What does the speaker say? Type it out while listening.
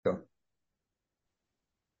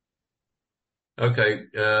Okay,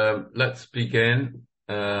 let's begin.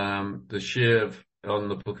 The Shiv on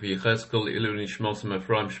the book of Yechezkel, Iluni Shmosim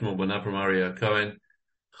Ephraim Shmuel Ben Avram Aryeh HaKohen,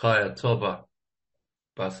 Chaya Tova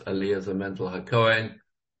Bas Eliezer Mendel HaKohen.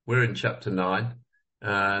 We're in chapter 9,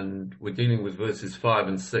 and we're dealing with verses 5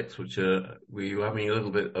 and 6, which we were having a little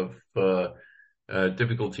bit of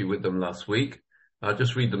difficulty with them last week. I'll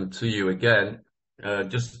just read them to you again.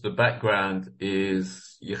 Just the background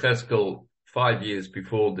is Yechezkel, 5 years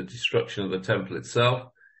before the destruction of the temple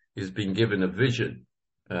itself, he's been given a vision,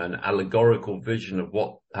 an allegorical vision of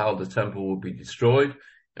how the temple will be destroyed.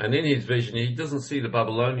 And in his vision, he doesn't see the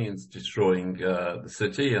Babylonians destroying the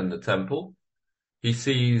city and the temple. He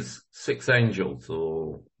sees 6 angels,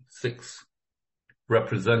 or 6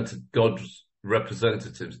 God's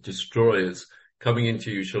representatives, destroyers, coming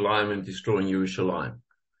into Yerushalayim and destroying Yerushalayim.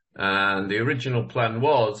 And the original plan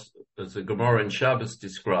was, as the Gemara in Shabbos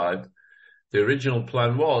described, the original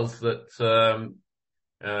plan was that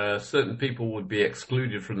certain people would be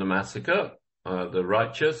excluded from the massacre, the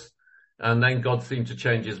righteous, and then God seemed to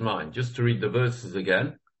change his mind. Just to read the verses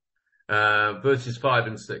again, verses 5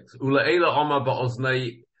 and 6. Ula'ela Omar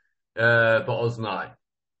ba'oznai.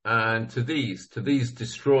 And to these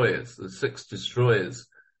destroyers, the 6 destroyers,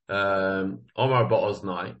 Omar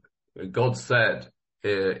ba'oznai, God said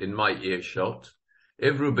in my earshot,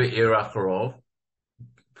 Ivru be'ir acharov,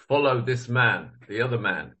 follow this man, the other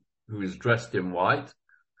man, who is dressed in white,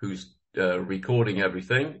 who's recording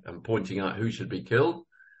everything and pointing out who should be killed.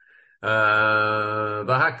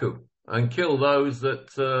 Vahaku, and kill those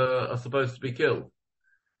that are supposed to be killed.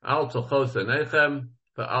 Al tochos enechem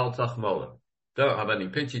ve'al tachmola. Don't have any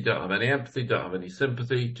pity, don't have any empathy, don't have any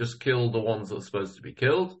sympathy. Just kill the ones that are supposed to be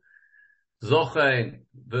killed. Zochein,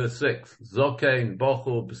 verse 6. Zochein,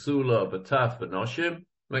 bochur, besula, betaf, v'noshim.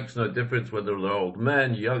 Makes no difference whether they're old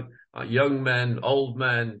men, young men, old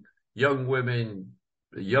men, young women,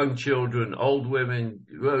 young children, old women.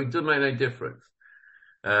 Well, it doesn't make any difference.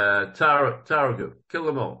 Taragu, kill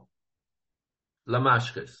them all.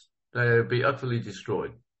 Lamashkis, they'll be utterly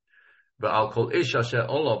destroyed. But I'll call ish asher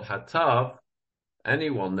olav hatav,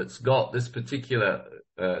 anyone that's got this particular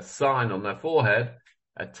sign on their forehead,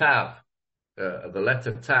 a tav, the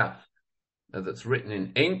letter tav, that's written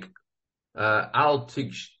in ink. Al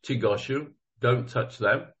tigoshu, don't touch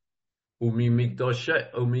them. Umi migdoshi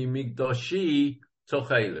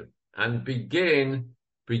tochelu, and begin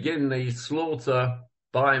the slaughter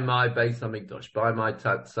by my Beis Hamikdash, by my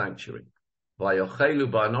sanctuary. Vayochelu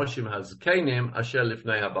ba'anoshim hazkenim asher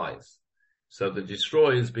lifnei habayis. So the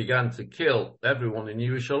destroyers began to kill everyone in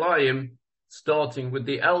Yerushalayim, starting with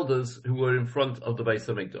the elders who were in front of the Beis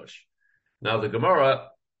Hamikdash. Now the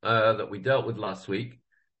Gemara that we dealt with last week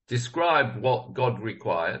described what God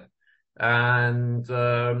required, and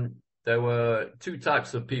there were 2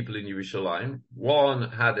 types of people in Yerushalayim. One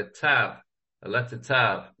had a letter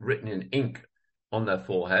tav, written in ink on their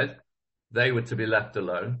forehead. They were to be left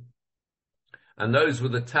alone. And those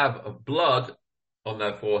with a tav of blood on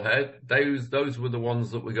their forehead, those were the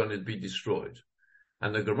ones that were going to be destroyed.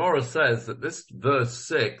 And the Gemara says that this verse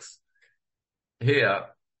 6 here,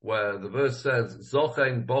 where the verse says,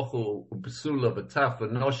 Zochein bochul upesula v'taf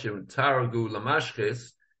v'noshim taragu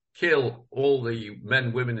lamashchis, kill all the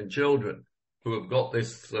men, women, and children who have got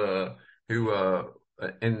this, who are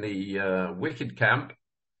in the wicked camp.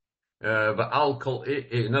 In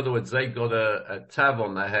other words, they got a tav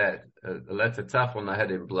on their head, a letter tav on their head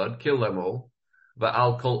in blood, kill them all.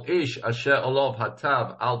 Va'al kol ish asher olav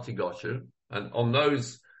hatav al tigoshu, and on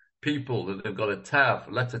those people that have got a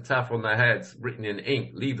letter tav on their heads written in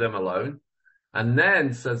ink, leave them alone. And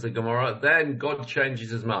then, says the Gemara, then God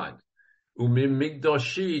changes his mind.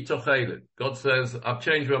 Umimigdoshi tochelu. God says, I've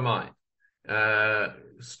changed my mind.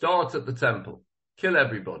 Start at the temple. Kill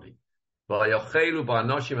everybody. Vayochelu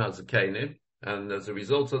ba'anoshim hazakenim. And as a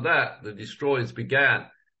result of that, the destroyers began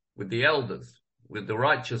with the elders, with the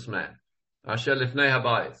righteous men, asher lifnei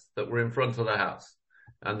habayis, that were in front of the house.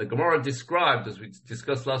 And the Gemara described, as we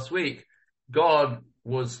discussed last week, God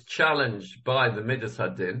was challenged by the Midas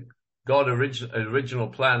Hadin. God's original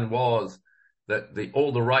plan was that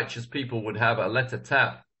all the righteous people would have a letter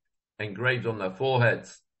tav engraved on their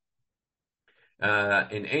foreheads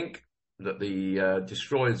in ink, that the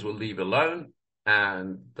destroyers will leave alone,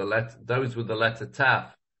 and those with the letter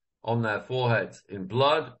tav on their foreheads in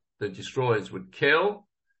blood, the destroyers would kill,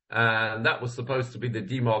 and that was supposed to be the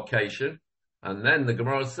demarcation. And then the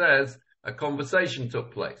Gemara says a conversation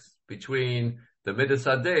took place between the Midas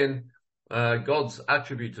Hadin, God's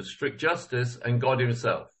attribute of strict justice, and God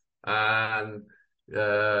himself. And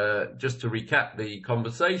just to recap the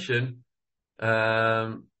conversation,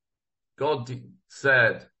 God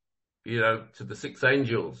said to the 6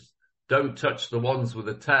 angels, don't touch the ones with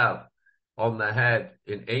a tav on their head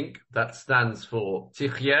in ink. That stands for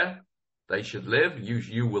tichye, they should live,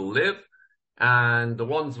 you will live. And the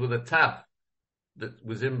ones with a tav that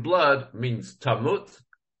was in blood means tamus,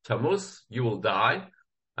 you will die.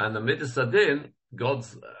 And the Midas Hadin,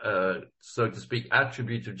 God's, so to speak,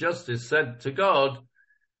 attribute of justice, said to God,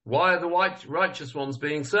 why are the righteous ones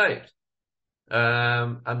being saved?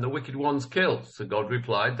 And the wicked ones killed. So God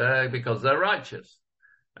replied, because they're righteous.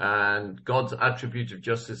 And God's attribute of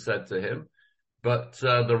justice said to him, but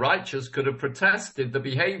the righteous could have protested the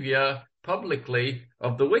behavior publicly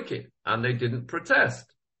of the wicked, and they didn't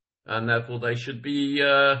protest. And therefore they should be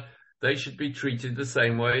treated the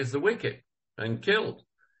same way as the wicked and killed.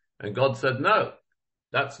 And God said, no,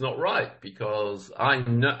 that's not right, because I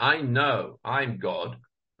know I'm God,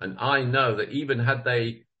 and I know that even had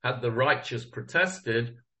the righteous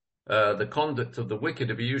protested the conduct of the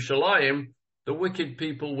wicked of Yerushalayim, the wicked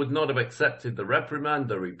people would not have accepted the reprimand,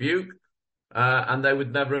 the rebuke, and they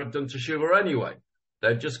would never have done teshuvah anyway.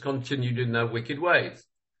 They've just continued in their wicked ways.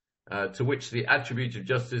 To which the attribute of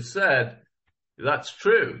justice said, that's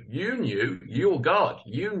true. You're God.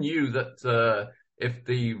 You knew that if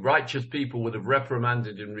the righteous people would have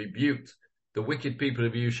reprimanded and rebuked the wicked people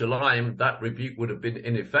of Yerushalayim, that rebuke would have been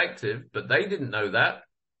ineffective, but they didn't know that.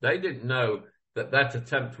 They didn't know that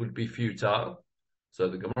attempt would be futile. So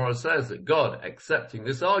the Gemara says that God, accepting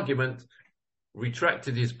this argument,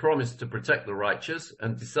 retracted his promise to protect the righteous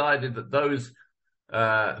and decided that those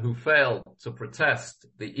who failed to protest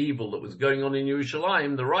the evil that was going on in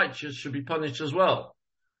Yerushalayim, the righteous should be punished as well.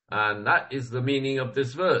 And that is the meaning of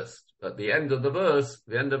this verse. At the end of verse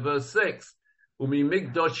 6, Umi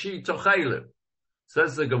migdoshi tochelu,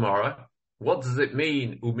 says the Gemara. What does it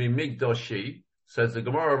mean, Umi migdoshi? Says the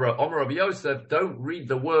Gemara, Omer Rabbi Yosef, don't read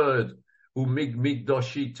the word Umi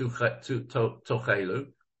migdoshi tochelu,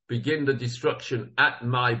 begin the destruction at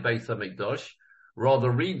my Beis HaMikdash. Rather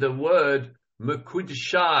read the word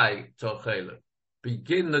Mekudshai tochelu,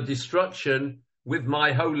 begin the destruction with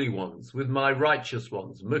my holy ones, with my righteous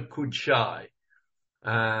ones, Mekudshai.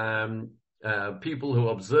 People who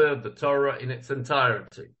observe the Torah in its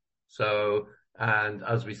entirety. So, and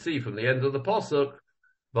as we see from the end of the Pasuk,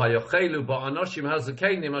 Vayochelu ba'anoshim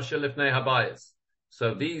hazakenim asher lifnei habayis.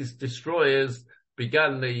 So these destroyers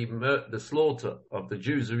began the slaughter of the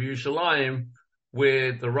Jews of Yerushalayim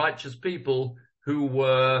with the righteous people who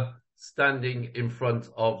were standing in front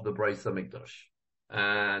of the Beis HaMikdash.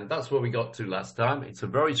 And that's where we got to last time. It's a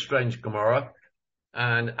very strange Gemara.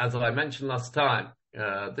 And as I mentioned last time,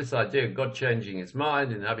 this idea of God changing his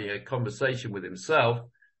mind and having a conversation with himself,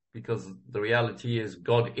 because the reality is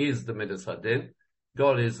God is the Midas Hadin,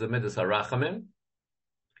 God is the Midas HaRachamim,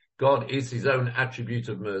 God is his own attribute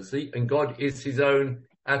of mercy, and God is his own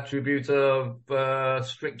attribute of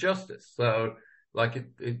strict justice. So,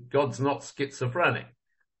 God's not schizophrenic.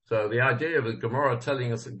 So the idea of the Gemara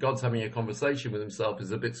telling us that God's having a conversation with himself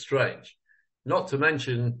is a bit strange. Not to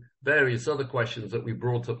mention various other questions that we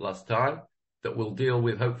brought up last time that we'll deal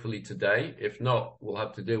with hopefully today. If not, we'll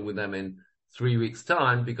have to deal with them in 3 weeks'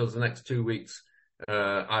 time, because the next 2 weeks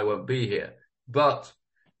I won't be here. But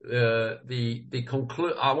I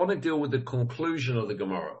want to deal with the conclusion of the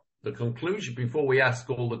Gemara. The conclusion, before we ask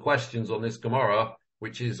all the questions on this Gemara,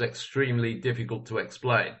 which is extremely difficult to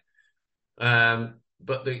explain.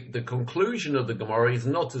 But the conclusion of the Gemara is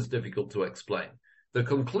not as difficult to explain. The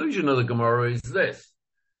conclusion of the Gemara is this,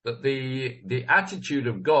 that the attitude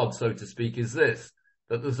of God, so to speak, is this,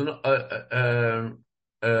 that there's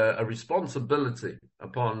a responsibility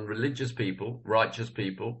upon religious people, righteous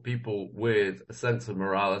people, people with a sense of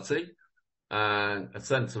morality and a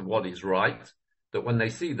sense of what is right, that when they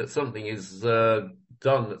see that something is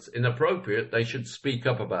done that's inappropriate, they should speak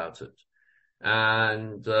up about it.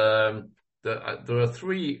 And there are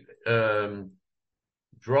 3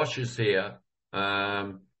 droshes here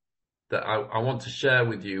that I want to share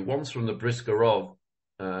with you. One's from the Brisker Rov,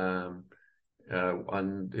 and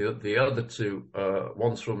the other 2,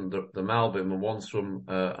 one's from the Malbim and one's from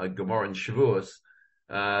a Gemara in Shavuos,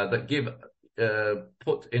 that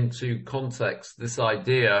put into context this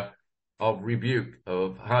idea of rebuke,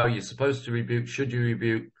 of how you're supposed to rebuke, should you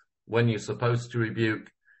rebuke, when you're supposed to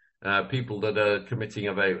rebuke people that are committing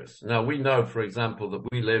averos. Now, we know, for example, that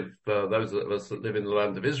we live, those of us that live in the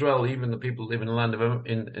land of Israel, even the people who live in the land of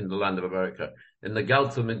America, in the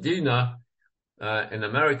Galta Medina, in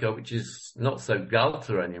America, which is not so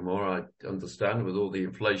Galta anymore, I understand, with all the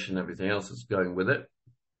inflation and everything else that's going with it.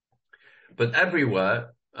 But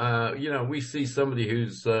everywhere, we see somebody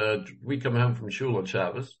we come home from Shul on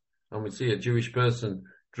Shabbos, and we see a Jewish person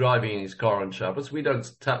driving in his car on Shabbos. We don't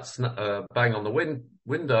bang on the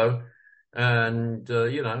window and,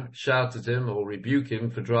 shout at him or rebuke him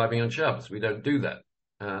for driving on Shabbos. We don't do that.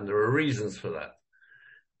 And there are reasons for that.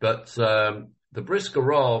 But the Brisker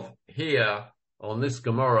Rov here on this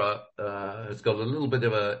Gemara has got a little bit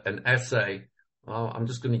of an essay. I'm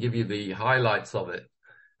just going to give you the highlights of it.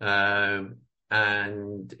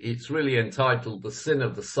 And it's really entitled The Sin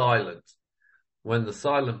of the Silent. When the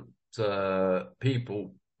silent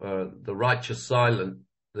people, the righteous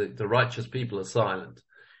people are silent.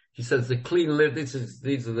 He says the clean these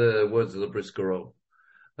are the words of the Brisker Rov.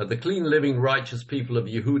 The clean living righteous people of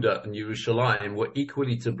Yehuda and Yerushalayim were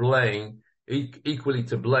equally to blame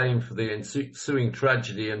for the ensuing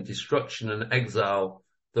tragedy and destruction and exile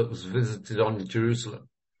that was visited on Jerusalem,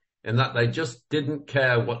 in that they just didn't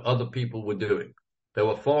care what other people were doing. They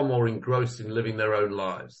were far more engrossed in living their own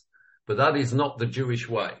lives. But that is not the Jewish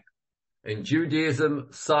way. In Judaism,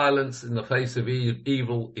 silence in the face of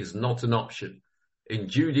evil is not an option. In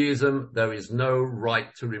Judaism, there is no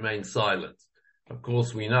right to remain silent. Of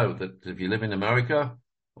course, we know that if you live in America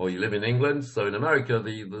or you live in England, so in America,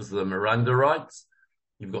 there's the Miranda rights.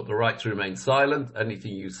 You've got the right to remain silent.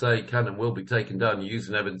 Anything you say can and will be taken down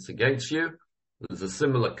using evidence against you. There's a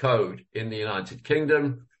similar code in the United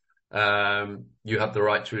Kingdom. You have the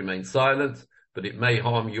right to remain silent, but it may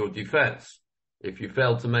harm your defense if you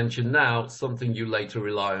fail to mention now something you later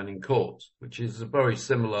rely on in court, which is a very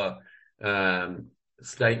similar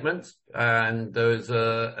statement. And there's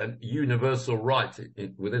a universal right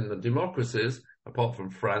within the democracies, apart from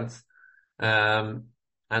France and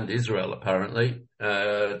Israel, apparently,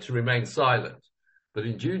 to remain silent. But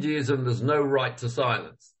in Judaism, there's no right to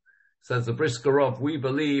silence. Says the Brisker Rov, we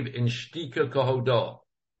believe in shtika kahodah.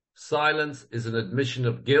 Silence is an admission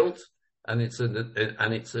of guilt, and it's a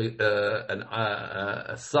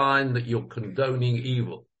sign that you're condoning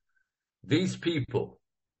evil. These people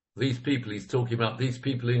he's talking about, these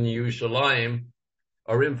people in Yerushalayim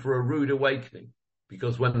are in for a rude awakening,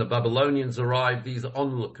 because when the Babylonians arrived, these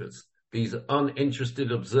onlookers, these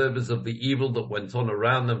uninterested observers of the evil that went on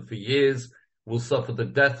around them for years, will suffer the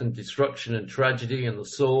death and destruction and tragedy and the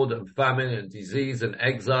sword and famine and disease and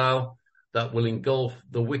exile that will engulf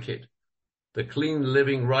the wicked. The clean,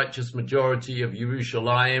 living, righteous majority of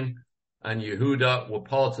Yerushalayim and Yehuda were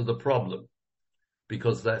part of the problem,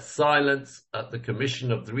 because their silence at the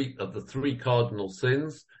commission of the three cardinal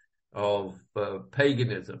sins of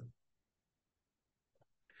paganism,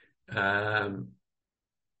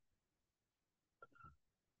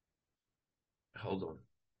 hold on,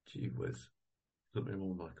 gee whiz, something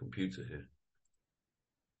on my computer here.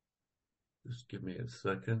 Just give me a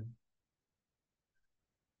second.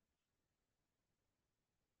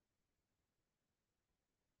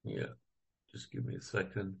 Yeah, just give me a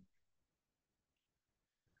second.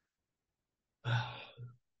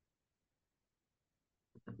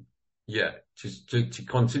 Yeah, just to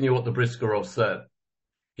continue what the Brisker Rov said.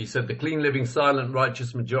 He said the clean, living, silent,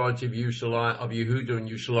 righteous majority of Yehuda and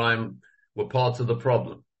Yerushalayim were part of the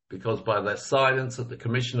problem, because by their silence at the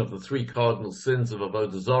commission of the three cardinal sins of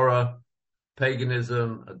Avodah Zarah,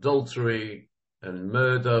 paganism, adultery, and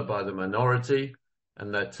murder by the minority,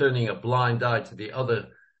 and their turning a blind eye to the other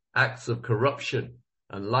acts of corruption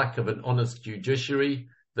and lack of an honest judiciary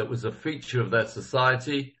that was a feature of their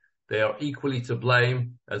society, they are equally to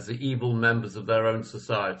blame as the evil members of their own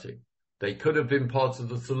society. They could have been part of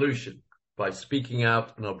the solution by speaking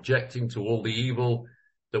out and objecting to all the evil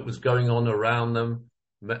that was going on around them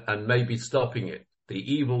and maybe stopping it,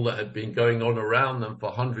 the evil that had been going on around them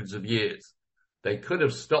for hundreds of years. They could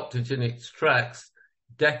have stopped it in its tracks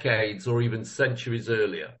decades or even centuries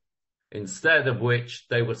earlier, instead of which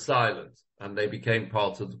they were silent and they became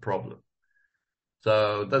part of the problem.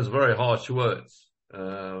 So those very harsh words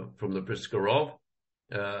from the Brisker Rov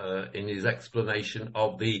in his explanation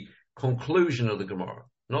of the conclusion of the Gemara,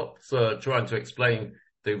 not trying to explain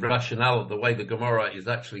the rationale of the way the Gemara is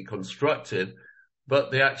actually constructed,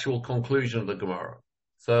 but the actual conclusion of the Gemara.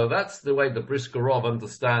 So that's the way the Brisker Rov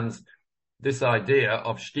understands this idea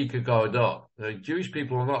of shtika kahodah. The Jewish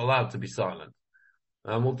people are not allowed to be silent.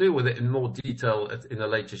 And we'll deal with it in more detail in a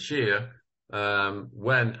later shir,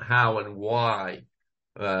 when, how, and why,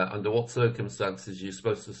 under what circumstances you're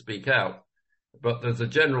supposed to speak out. But there's a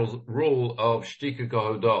general rule of shtika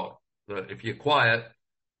kahodah, that if you're quiet,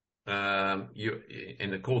 you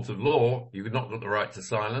in the court of law, you've not got the right to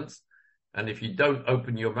silence. And if you don't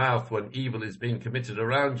open your mouth when evil is being committed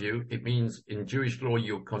around you, it means in Jewish law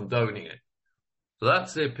you're condoning it. So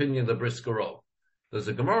that's the opinion of the Brisker Rov. There's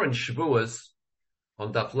a Gemara in Shavuos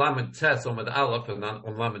on Daf Lamed Tes Amud Aleph and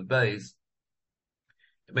on Lamed Beis,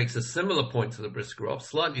 makes a similar point to the Brisker Rov,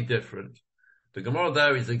 slightly different. The Gemara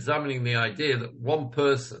there is examining the idea that one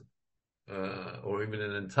person, or even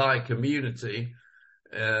an entire community,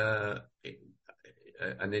 an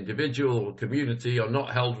individual or community are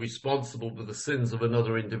not held responsible for the sins of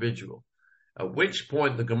another individual. At which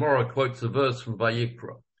point the Gemara quotes a verse from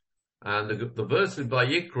Vayikra. And the verse in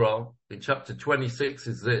Vayikra, in chapter 26,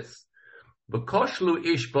 is this. V'koshlu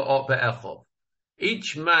ish ba'ot be'echov.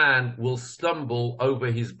 Each man will stumble over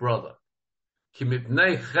his brother.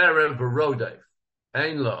 Kimipnei cherev v'rodev.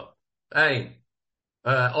 Ein lo. Ein.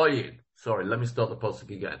 Oyin. Sorry, let me start the pasuk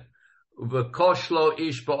again. V'koshlo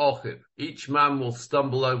ish ba'ochiv. Each man will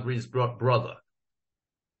stumble over his brother.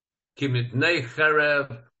 Kimipnei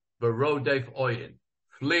cherev v'rodev oyin.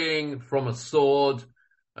 Fleeing from a sword,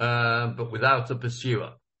 but without a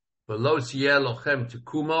pursuer. V'lo siyeh lochem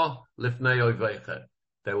tekuma lifnei oivechem.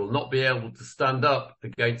 They will not be able to stand up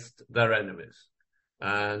against their enemies.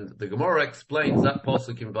 And the Gemara explains that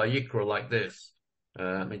pasuk in Vayikra like this.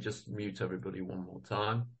 Let me just mute everybody one more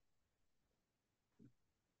time.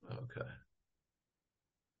 Okay.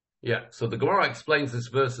 Yeah, so the Gemara explains this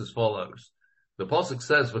verse as follows. The pasuk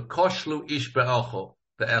says, "V'koshlu ish be'echo."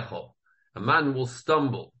 A man will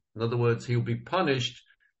stumble. In other words, he will be punished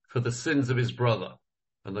for the sins of his brother.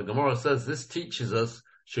 And the Gemara says this teaches us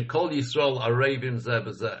Shekol Yisrael Arevim Zeh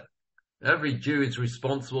B'Zeh. Every Jew is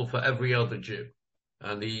responsible for every other Jew.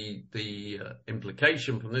 And the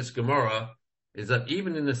implication from this Gemara is that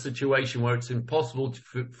even in a situation where it's impossible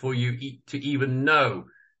for you to even know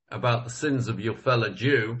about the sins of your fellow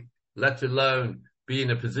Jew, let alone be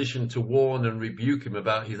in a position to warn and rebuke him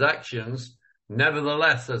about his actions,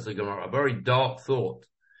 nevertheless, says the Gemara, a very dark thought,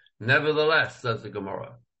 nevertheless, says the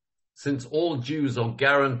Gemara, since all Jews are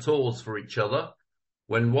guarantors for each other,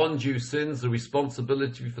 when one Jew sins, the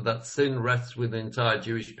responsibility for that sin rests with the entire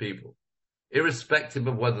Jewish people, irrespective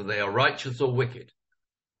of whether they are righteous or wicked.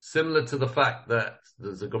 Similar to the fact that,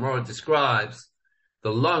 as the Gemara describes,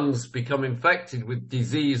 the lungs become infected with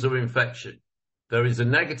disease or infection. There is a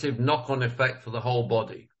negative knock-on effect for the whole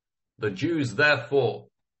body. The Jews, therefore,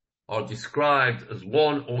 are described as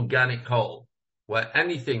one organic whole, where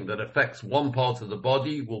anything that affects one part of the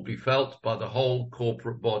body will be felt by the whole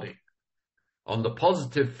corporate body. On the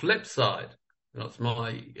positive flip side, that's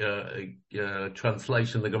my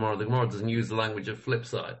translation of the Gemara. The Gemara doesn't use the language of flip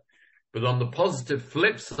side. But on the positive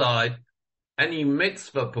flip side, any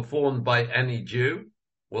mitzvah performed by any Jew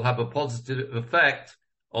will have a positive effect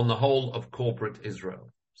on the whole of corporate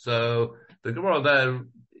Israel. So the Gemara there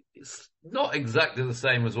is not exactly the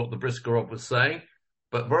same as what the Brisker Rov was saying,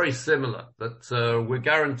 but very similar, that we're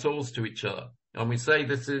guarantors to each other. And we say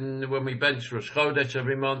this when we bench Rosh Chodesh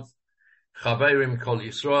every month, Chaverim Kol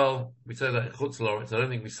Yisrael. We say that in Chutz La'aretz. I don't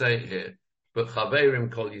think we say it here. But Chaverim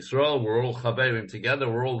Kol Yisrael, we're all Chaverim together.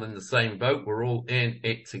 We're all in the same boat. We're all in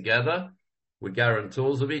it together. We're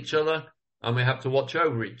guarantors of each other. And we have to watch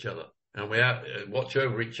over each other. And we have watch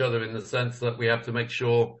over each other in the sense that we have to make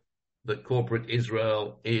sure that corporate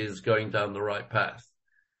Israel is going down the right path.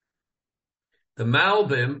 The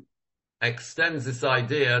Malbim extends this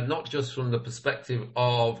idea not just from the perspective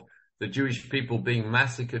of the Jewish people being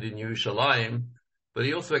massacred in Yerushalayim, but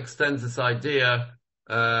he also extends this idea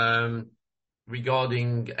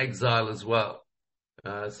regarding exile as well.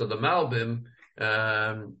 So the Malbim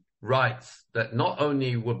writes that not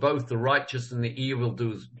only were both the righteous and the evil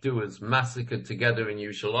doers massacred together in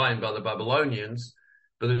Yerushalayim by the Babylonians,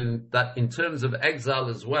 but that in terms of exile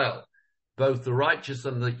as well, both the righteous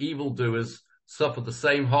and the evildoers suffered the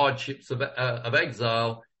same hardships of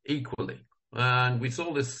exile equally. And we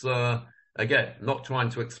saw this, again, not trying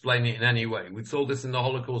to explain it in any way. We saw this in the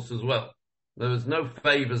Holocaust as well. There was no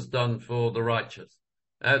favors done for the righteous.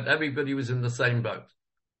 Everybody was in the same boat.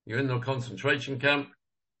 You're in the concentration camp,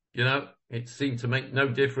 it seemed to make no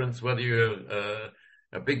difference whether you're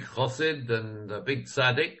a big chassid and a big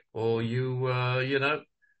tzaddik, or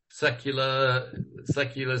secular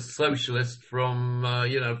socialist from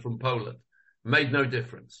Poland. Made no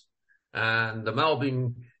difference. And the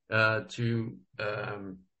Malbim, to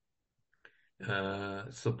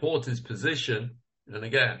support his position, and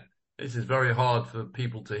again, this is very hard for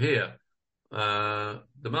people to hear. The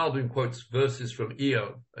Malbim quotes verses from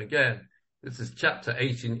Eov. Again, this is chapter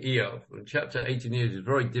 8 in Eov. And chapter 8 in Eov is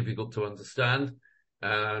very difficult to understand.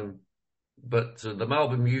 But the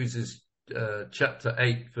Malbim uses chapter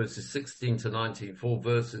 8, verses 16 to 19, 4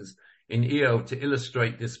 verses in Eov to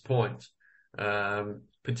illustrate this point,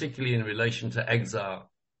 particularly in relation to exile.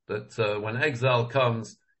 That when exile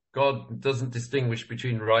comes, God doesn't distinguish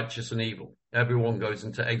between righteous and evil. Everyone goes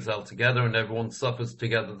into exile together and everyone suffers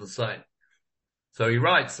together the same. So he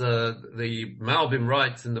writes, the Malbim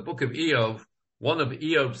writes in the book of Eov, one of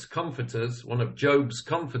Eov's comforters, one of Job's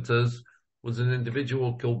comforters, was an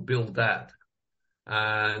individual called Bildad.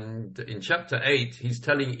 And in chapter 8, he's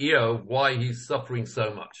telling Eov why he's suffering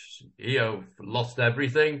so much. Eov lost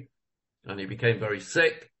everything, and he became very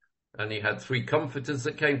sick, and he had 3 comforters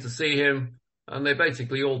that came to see him, and they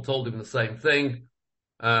basically all told him the same thing,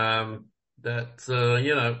 that,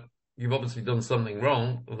 you've obviously done something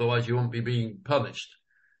wrong, otherwise you won't be being punished.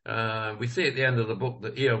 We see at the end of the book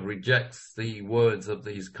that Eov rejects the words of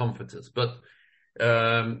these comforters. But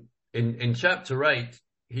in chapter 8,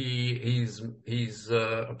 he's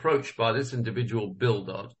approached by this individual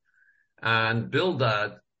Bildad, and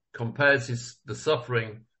Bildad compares the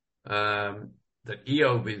suffering that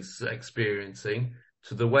Eov is experiencing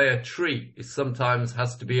to the way a tree sometimes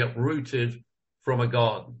has to be uprooted from a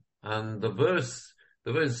garden. And the verse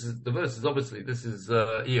is obviously, this is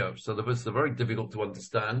Eov, so the verses are very difficult to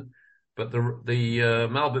understand, but the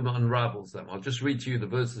Malbim unravels them. I'll just read to you the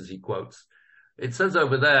verses he quotes. It says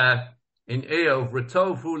over there in Eov,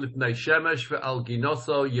 Retovu lifnei shemesh ve'al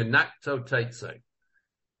ginoso yenakto teitze.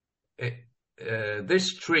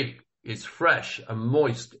 This tree is fresh and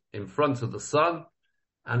moist in front of the sun,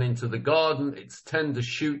 and into the garden its tender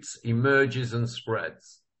shoots emerges and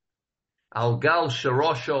spreads. Al gal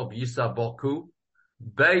sharoshov yisaboku,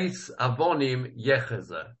 beis avonim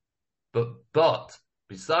yecheze. But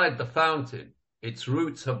beside the fountain, its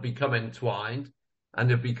roots have become entwined and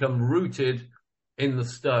have become rooted in the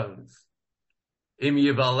stones. Im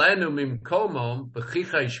yivalenu mimkomom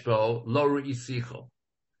b'chicheshbo lo re'isicho.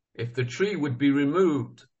 If the tree would be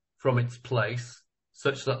removed from its place,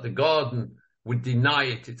 such that the garden would deny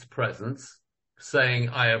it its presence, saying,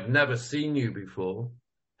 I have never seen you before,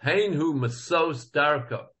 hein hu masos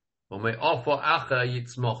darko, or me offer acha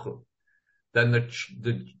yitzmochu. Then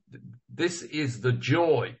this is the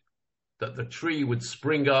joy that the tree would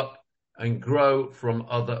spring up and grow from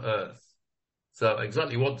other earth. So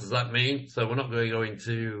exactly what does that mean? So we're not going to go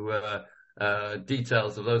into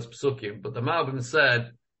details of those psukim, but the Malbim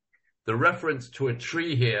said the reference to a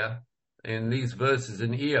tree here in these verses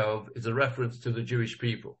in Eov is a reference to the Jewish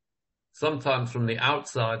people. Sometimes from the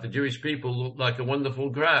outside, the Jewish people look like a wonderful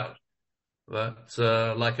crowd, but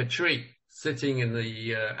like a tree sitting in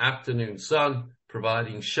the afternoon sun,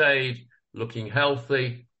 providing shade, looking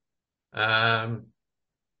healthy. So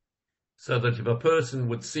that if a person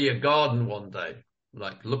would see a garden one day,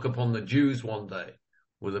 like look upon the Jews one day,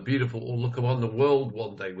 or look upon the world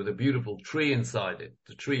one day with a beautiful tree inside it,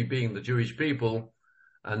 the tree being the Jewish people,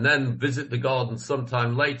 and then visit the garden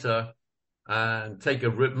sometime later and take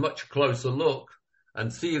a much closer look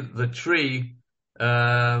and see that the tree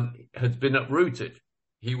has been uprooted,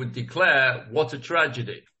 he would declare, what a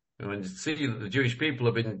tragedy. And see that the Jewish people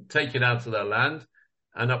have been taken out of their land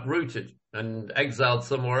and uprooted and exiled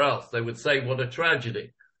somewhere else. They would say, what a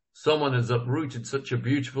tragedy. Someone has uprooted such a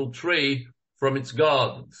beautiful tree from its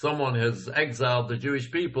garden. Someone has exiled the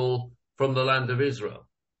Jewish people from the land of Israel.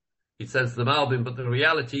 He says the Malbim, but the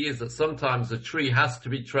reality is that sometimes a tree has to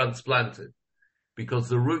be transplanted because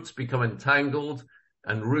the roots become entangled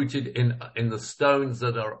and rooted in the stones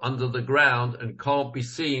that are under the ground and can't be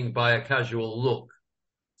seen by a casual look.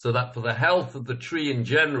 So that for the health of the tree in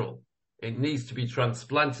general, it needs to be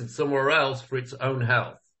transplanted somewhere else for its own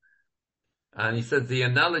health. And he says the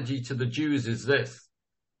analogy to the Jews is this.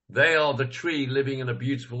 They are the tree living in a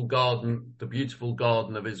beautiful garden, the beautiful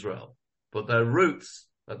garden of Israel. But their roots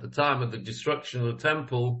at the time of the destruction of the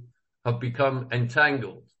temple have become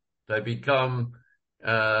entangled. They become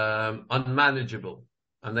unmanageable,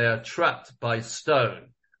 and they are trapped by stone.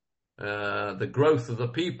 The growth of the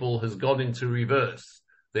people has gone into reverse.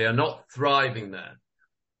 They are not thriving there.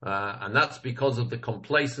 And that's because of the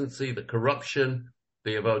complacency, the corruption,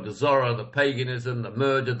 the avodah zarah, the paganism, the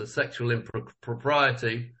murder, the sexual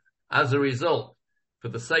impropriety. As a result, for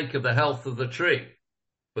the sake of the health of the tree,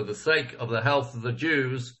 for the sake of the health of the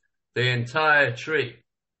Jews, the entire tree,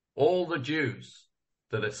 all the Jews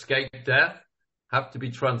that escape death have to be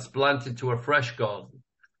transplanted to a fresh garden.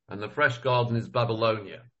 And the fresh garden is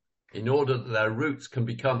Babylonia, in order that their roots can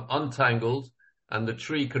become untangled and the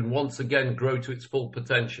tree can once again grow to its full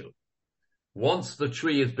potential. Once the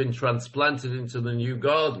tree has been transplanted into the new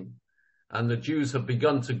garden and the Jews have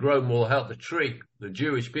begun to grow more the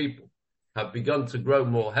Jewish people have begun to grow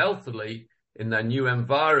more healthily in their new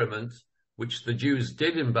environment, which the Jews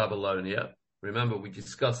did in Babylonia. Remember, we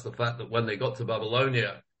discussed the fact that when they got to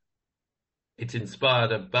Babylonia, it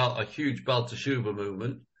inspired a huge Baal Teshuvah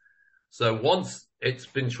movement. So once it's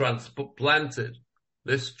been transplanted,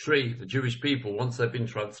 this tree, the Jewish people, once they've been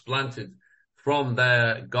transplanted from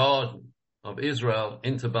their garden of Israel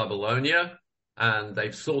into Babylonia, and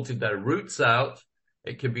they've sorted their roots out.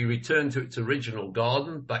 It can be returned to its original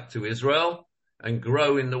garden, back to Israel, and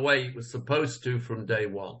grow in the way it was supposed to from day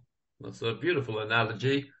one. That's a beautiful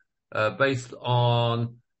analogy, based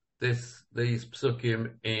on these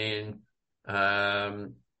psukim in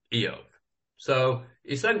Iyov. So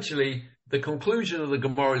essentially, the conclusion of the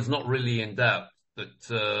Gemara is not really in doubt.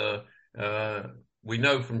 That we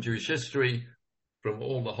know from Jewish history, from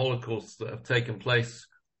all the Holocausts that have taken place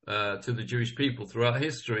to the Jewish people throughout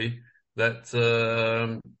history, that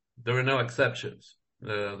there are no exceptions.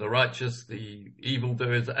 The righteous, the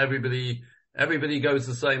evildoers, everybody goes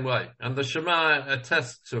the same way. And the Shema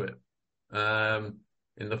attests to it.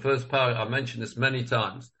 In the first parasha, I mentioned this many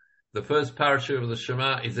times, the first parasha of the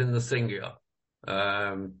Shema is in the singular.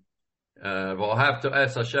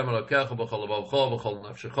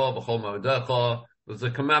 There's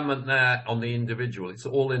a commandment there on the individual. It's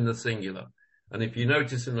all in the singular. And if you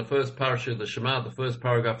notice in the first parasha of the Shema, the first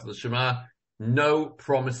paragraph of the Shema, no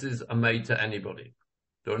promises are made to anybody.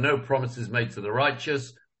 There are no promises made to the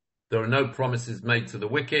righteous. There are no promises made to the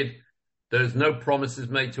wicked. There's no promises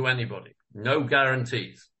made to anybody. No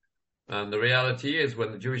guarantees. And the reality is,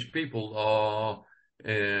 when the Jewish people are,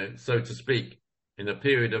 so to speak, in a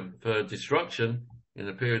period of destruction, in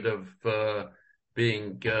a period of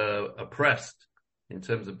being oppressed, in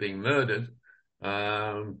terms of being murdered,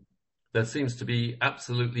 there seems to be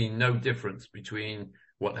absolutely no difference between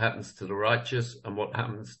what happens to the righteous and what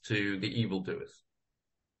happens to the evildoers.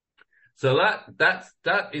 So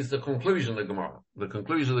that is the conclusion of the Gemara. The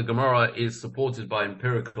conclusion of the Gemara is supported by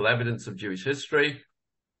empirical evidence of Jewish history,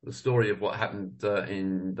 the story of what happened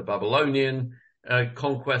in the Babylonian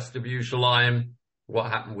conquest of Yerushalayim,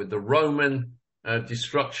 what happened with the Roman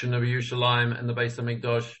destruction of Yerushalayim and the Beis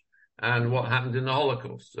HaMikdash, and what happened in the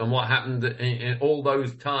Holocaust, and what happened in all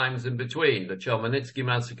those times in between, the Chmielnicki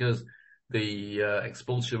massacres, the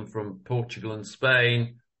expulsion from Portugal and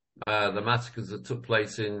Spain, the massacres that took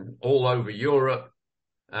place in all over Europe.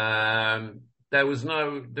 There was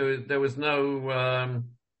no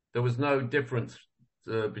difference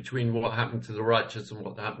between what happened to the righteous and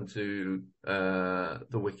what happened to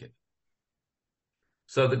the wicked.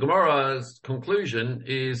 So the Gemara's conclusion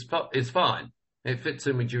is fine. It fits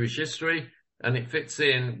in with Jewish history, and it fits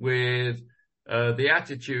in with the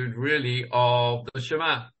attitude really of the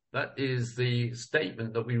Shema. That is the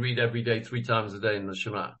statement that we read every day, 3 times a day in the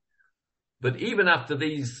Shema. But even after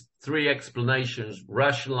these 3 explanations,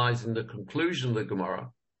 rationalizing the conclusion of the Gemara,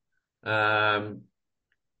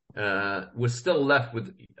 we're still left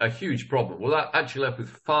with a huge problem. We're actually left with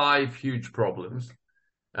 5 huge problems.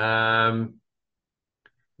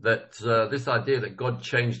 This idea that God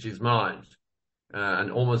changed his mind,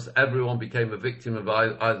 and almost everyone became a victim of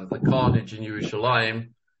either the carnage in Yerushalayim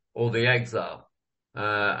or the exile.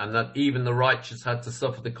 And that even the righteous had to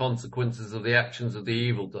suffer the consequences of the actions of the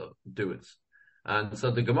evildoers. And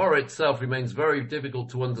so the Gemara itself remains very difficult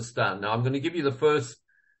to understand. Now, I'm going to give you the first,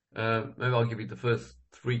 maybe I'll give you the first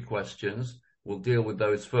 3 questions. We'll deal with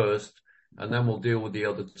those first, and then we'll deal with the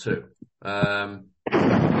other 2.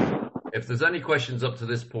 If there's any questions up to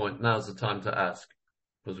this point, now's the time to ask,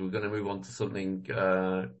 because we're going to move on to something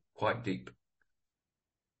quite deep.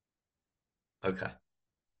 Okay.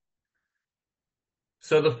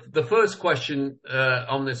 So the first question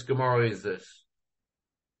on this Gemara is this.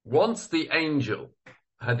 Once the angel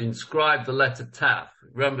had inscribed the letter Tav,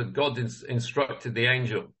 remember God instructed the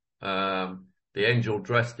angel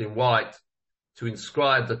dressed in white, to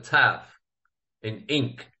inscribe the Tav in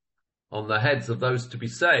ink on the heads of those to be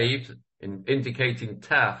saved, indicating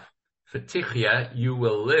Tav, for Tichya, you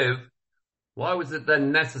will live. Why was it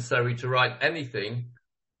then necessary to write anything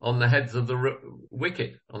on the heads of the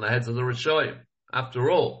wicked, on the heads of the Rishoyim?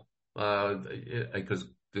 After all, because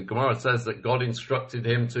the Gemara says that God instructed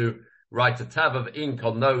him to write a Tav of ink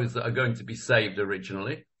on those that are going to be saved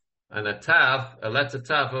originally, and a letter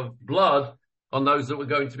Tav of blood on those that were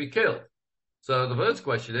going to be killed. So the first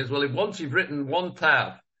question is, well, if once you've written one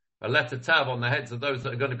Tav, a letter Tav on the heads of those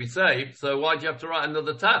that are going to be saved, so why do you have to write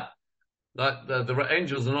another Tav? The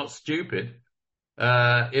angels are not stupid.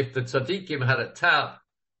 If the tzaddikim had a Tav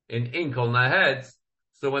in ink on their heads,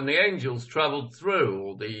 so when the angels traveled through,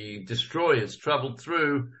 or the destroyers traveled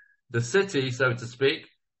through the city, so to speak,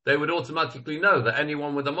 they would automatically know that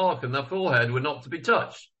anyone with a mark on their forehead were not to be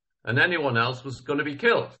touched, and anyone else was going to be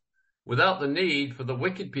killed, without the need for the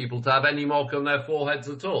wicked people to have any mark on their foreheads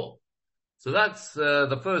at all. So that's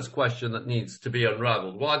the first question that needs to be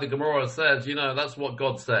unraveled. Why the Gemara says, that's what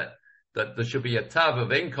God said, that there should be a Tav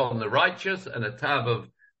of ink on the righteous and a Tav of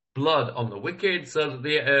blood on the wicked, so that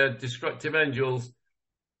the destructive angels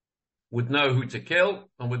would know who to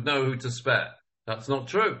kill and would know who to spare. That's not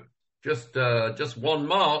true. Just one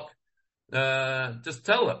mark, just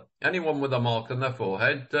tell them. Anyone with a mark on their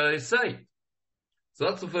forehead is saved. So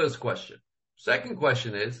that's the first question. Second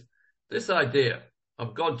question is, this idea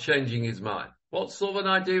of God changing his mind. What sort of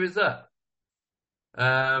an idea is that?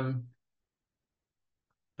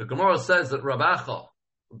 The Gemara says that Rav Acha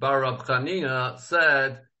bar Rab Chanina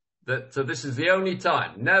said that this is the only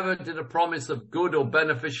time. Never did a promise of good or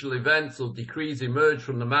beneficial events or decrees emerge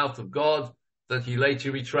from the mouth of God that he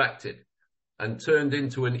later retracted and turned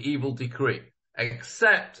into an evil decree,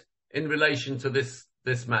 except in relation to this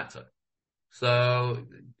matter. So,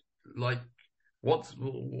 like, what's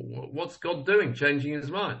God doing, changing his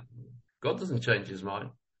mind? God doesn't change his mind.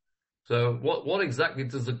 So what exactly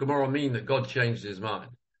does the Gemara mean that God changed his mind?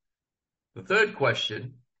 The third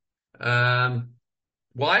question,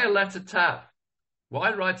 why a letter tav?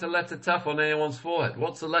 Why write a letter tav on anyone's forehead?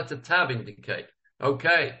 What's the letter tav indicate?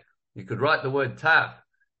 Okay, you could write the word tav.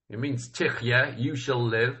 It means tichya, you shall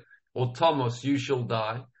live, or tomos, you shall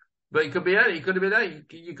die. But it could be any, it could have been any.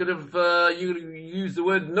 You could have used the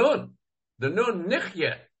word nun. The nun,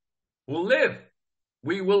 nichya, will live.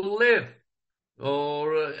 We will live.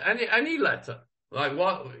 Or any letter. Like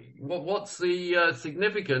what's the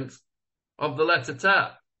significance of the letter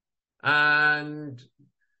tav? And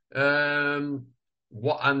beyond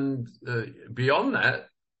that,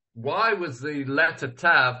 why was the letter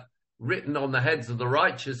tav written on the heads of the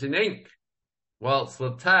righteous in ink? Whilst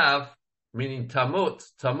the tav, meaning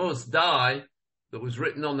tamus, die, that was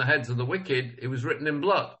written on the heads of the wicked, it was written in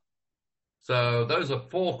blood. So those are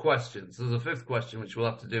 4 questions. There's a 5th question which we'll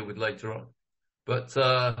have to deal with later on. But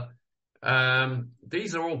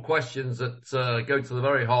these are all questions that go to the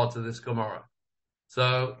very heart of this Gemara.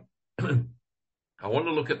 So I want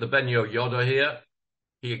to look at the Ben Yehoyada here.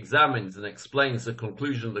 He examines and explains the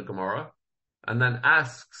conclusion of the Gemara, and then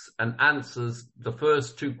asks and answers the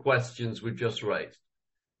first 2 questions we've just raised.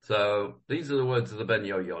 So these are the words of the Ben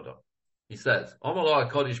Yehoyada. He says, Amar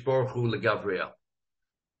HaKadosh Baruch Hu leGavriel.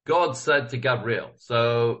 God said to Gabriel.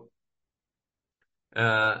 So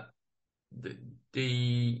the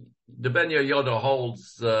Ben Yehoyada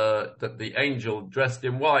holds that the angel dressed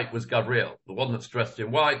in white was Gabriel, the one that's dressed in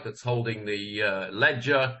white, that's holding the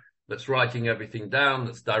ledger, that's writing everything down,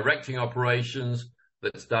 that's directing operations,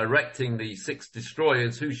 that's directing the 6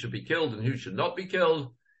 destroyers, who should be killed and who should not be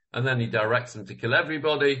killed, and then he directs them to kill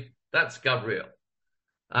everybody. That's Gabriel.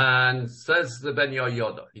 And says the Ben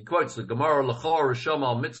Yehoyada, he quotes the Gemara, L'chor Risham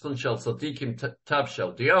al Mitzvon Shel Tzadikim Tav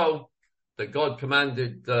Shel Dio, that God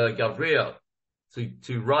commanded Gabriel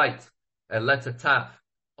to write a letter tav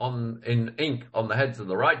in ink on the heads of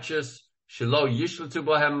the righteous, Shelo Yishlatu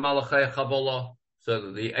Bohem Malachei Chabolah, so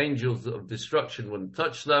that the angels of destruction wouldn't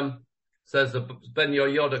touch them. Says the Ben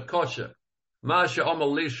Yehoyada kosher, Ma'asha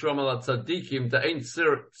Omal Lishram al Tzadikim Ta'ain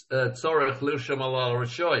Tzorech Lishram al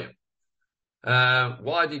Rishoyim.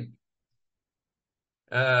 Why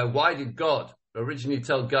did God originally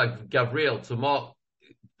tell Gabriel to mark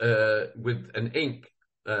with an ink,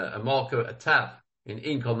 a marker, a tav in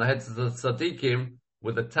ink on the heads of the tzaddikim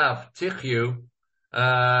with a tav tichyu,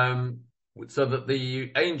 so that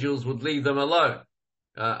the angels would leave them alone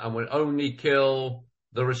and would only kill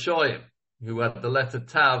the Rishoyim, who had the letter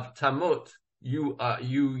tav tamut, you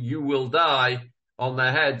will die, on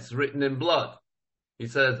their heads written in blood. He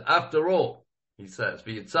says, after all, he says,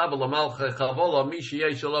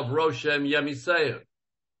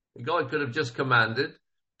 God could have just commanded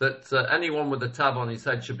that anyone with a tab on his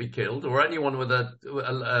head should be killed, or anyone with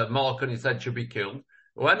a mark on his head should be killed,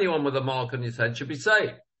 or anyone with a mark on his head should be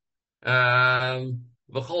saved. And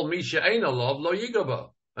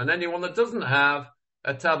anyone that doesn't have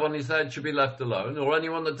a tab on his head should be left alone, or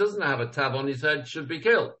anyone that doesn't have a tab on his head should be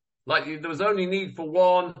killed. Like there was only need for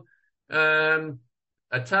one, a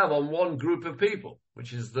tab on one group of people,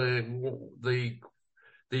 which is the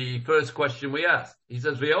first question we asked. He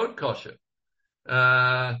says, "V'od kosher."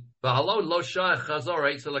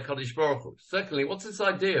 Secondly, what's this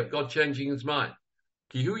idea of God changing his mind?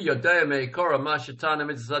 He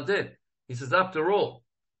says, after all,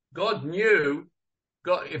 God knew,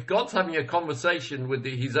 if God's having a conversation with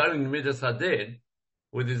his own Midas Hadin,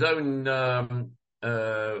 with his own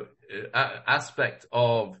aspect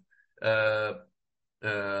of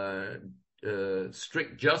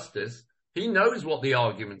strict justice, he knows what the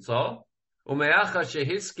arguments are. Look,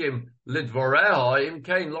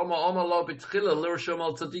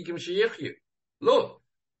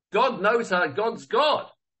 God knows how, God's God.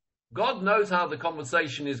 God knows how the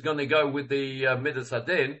conversation is going to go with the Midas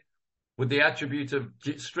Hadin, with the attribute of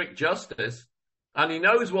strict justice. and he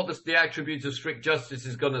knows what the attribute of strict justice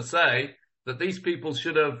is going to say, that these people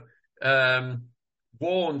should have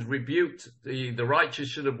warned, rebuked, the righteous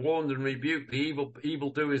should have warned and rebuked the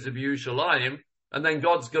evildoers of Yerushalayim, and then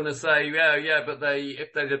God's going to say, but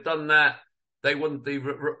if they'd have done that, they wouldn't,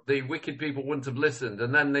 the wicked people wouldn't have listened.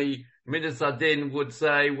 And then the Midas Adin would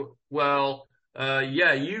say, well,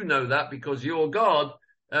 you know that because you're God,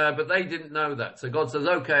 but they didn't know that. So God says,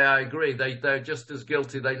 okay, I agree. They're just as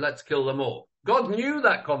guilty. Let's kill them all. God knew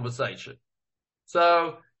that conversation.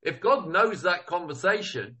 So if God knows that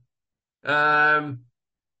conversation, what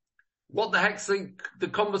the heck's the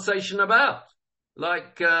conversation about?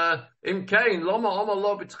 Like, Im Kain, Loma Oma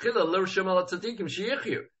Lo B'Tchila, L'Risham Ala Tzadikim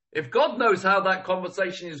Sheyichyu. If God knows how that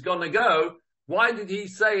conversation is going to go, why did he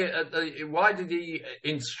why did he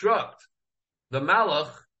instruct the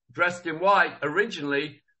Malach dressed in white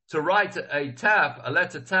originally to write a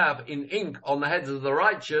letter tab in ink on the heads of the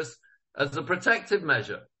righteous as a protective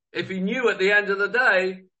measure? If he knew at the end of the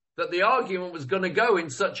day that the argument was going to go in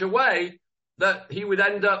such a way that he would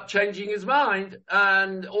end up changing his mind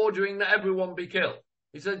and ordering that everyone be killed.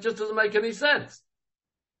 He said, it just doesn't make any sense.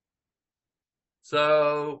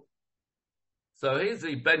 So here's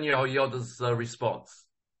the Ben Yehoyada's response.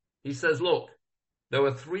 He says, look, there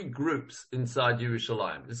were three groups inside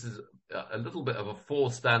Yerushalayim. This is a little bit of a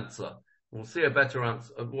forced answer. We'll see a better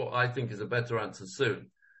answer, what I think is a better answer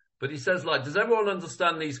soon. But he says, does everyone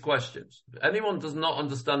understand these questions? If anyone does not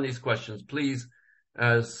understand these questions, please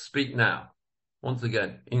speak now. Once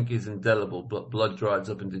again, ink is indelible, but blood dries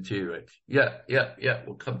up and deteriorates. Yeah.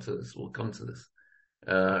 We'll come to this.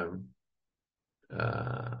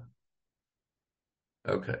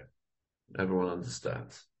 Okay. Everyone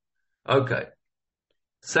understands. Okay.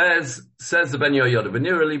 Says the Ben Yehoyada,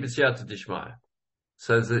 V'nira li b'siyata dishmaya.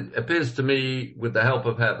 Says, it appears to me with the help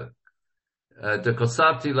of heaven.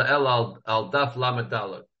 Dekosavti la'el al daf lamed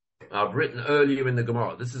daled. I've written earlier in the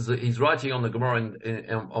Gemara. He's writing on the Gemara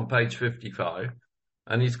on page 55,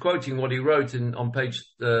 and he's quoting what he wrote on page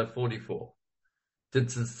 44.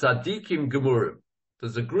 Tzadikim Gemurim.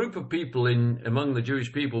 There's a group of people among the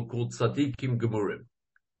Jewish people called Tzadikim Gemurim.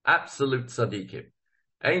 Absolute Tzadikim.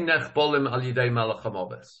 Einech bolim al yidei Malach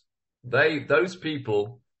HaMoves. Those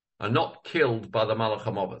people are not killed by the Malach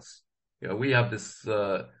HaMoves. We have this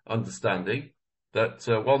understanding that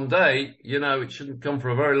one day, it shouldn't come for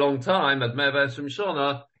a very long time at Me'av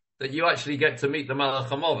Shona that you actually get to meet the Malach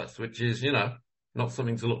HaMoves, which is, not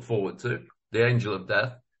something to look forward to, the angel of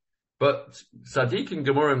death. But Tzaddik and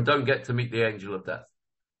Gemurim don't get to meet the angel of death.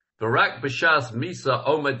 Barak b'shas misa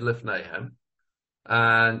omed lifneihem.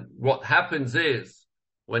 And what happens is,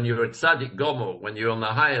 when you're at Tzaddik Gomor, when you're on the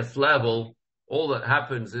highest level, all that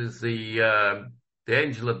happens is the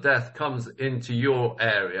angel of death comes into your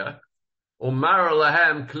area. Umar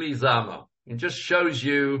lahem kli zama. It just shows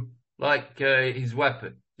you his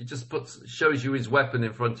weapon. He just shows you his weapon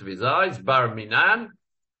in front of his eyes. Bar minan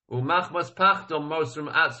umachmas pachtom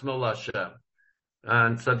mosrim atzmo l'Hashem.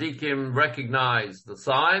 And tzaddikim recognize the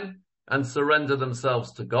sign and surrender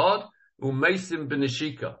themselves to God. Umesim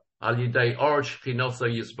b'neshika al yidei or shchinosa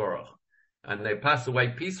yisborach. And they pass away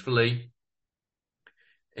peacefully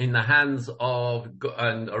in the hands of,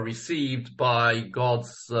 and are received by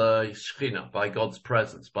God's Shechina, by God's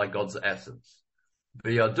presence, by God's essence.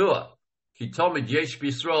 V'yadua, ki tomid yesh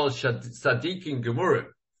b'Yisrael tzadikim gemurim.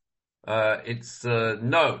 It's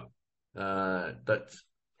known that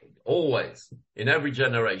always, in every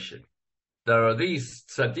generation, there are these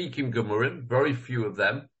tzadikim gemurim, very few of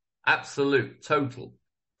them, absolute, total,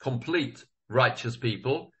 complete righteous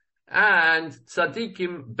people, and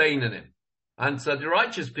tzadikim beinanim. And so the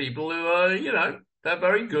righteous people who are, they're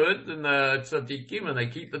very good and they're tzaddikim and they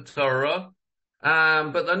keep the Torah,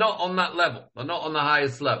 but they're not on that level. They're not on the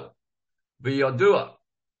highest level. V'yodua,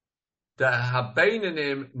 the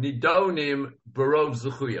habeinanim nidonim barov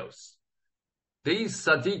zechuyos. These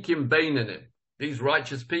tzaddikim beinanim, these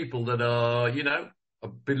righteous people that are,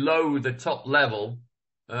 are below the top level,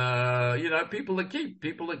 people that keep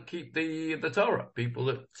the Torah, people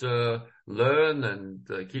that learn and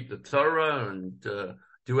keep the Torah and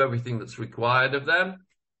do everything that's required of them.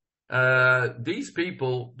 These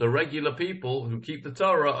people, the regular people who keep the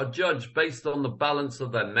Torah, are judged based on the balance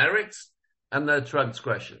of their merits and their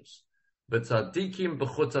transgressions. But tzaddikim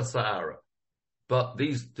b'chuta sa'ara. But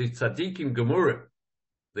the tzaddikim gemurim,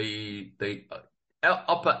 the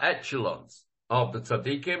upper echelons of the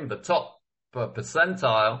tzaddikim, the top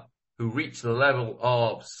percentile, who reach the level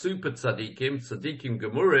of super tzaddikim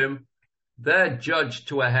gemurim, they're judged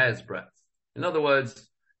to a hair's breadth. In other words,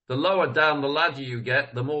 the lower down the ladder you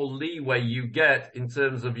get, the more leeway you get in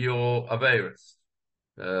terms of your aveiros.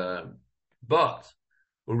 But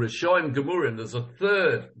Rishoim Gemurim, there's a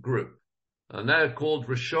third group, and they're called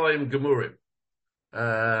Rishoim Gemurim.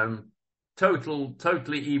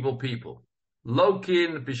 Totally evil people.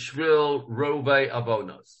 Lokin Bishvil Rove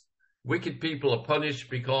Avonos. Wicked people are punished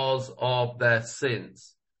because of their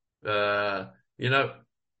sins. They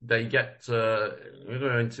get, we don't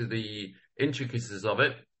go into the intricacies of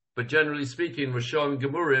it, but generally speaking, Rishoim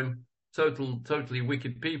Gemurim, totally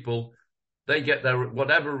wicked people, they get their,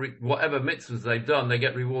 whatever mitzvahs they've done, they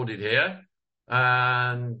get rewarded here,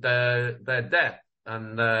 and their death,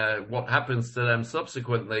 and what happens to them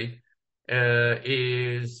subsequently,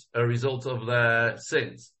 is a result of their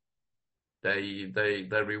sins.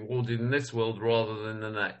 They're rewarded in this world rather than the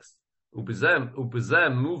next. Ubezem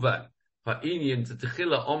muva ha'inyan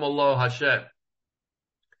tetechila omalo Hashem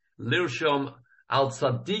lirshom al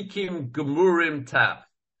tzadikim gemurim tav.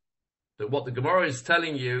 That what the Gemara is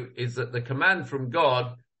telling you is that the command from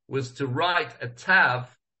God was to write a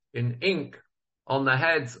tav in ink on the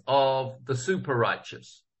heads of the super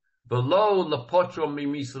righteous. Below lepotrom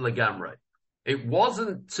mimisa legamre. It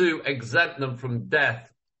wasn't to exempt them from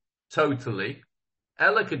death totally.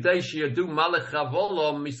 Ela kadesh yadu malach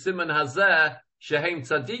chavolo misiman hazeh shehem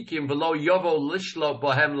tzadikim below yovo lishlo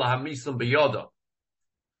bohem lahamisam biyodo.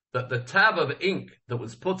 That the tab of ink that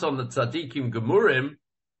was put on the tzadikim gemurim,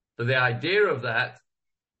 that the idea of that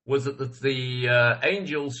was that the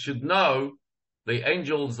angels should know, the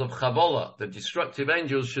angels of Chavola, the destructive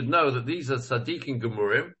angels should know that these are tzadikim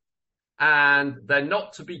gemurim, and they're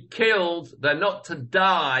not to be killed, they're not to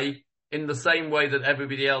die in the same way that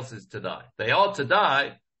everybody else is to die. They are to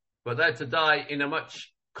die, but they're to die in a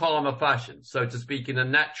much calmer fashion, so to speak, in a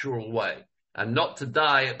natural way, and not to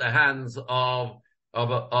die at the hands of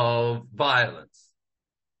violence.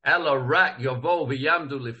 Ela rak yovo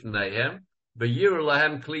v'yamdu lifneihem v'yir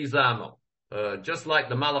lahem kli zamo. Just like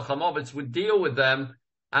the Malach HaMovetz would deal with them,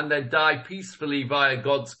 and they die peacefully via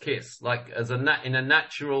God's kiss, like in a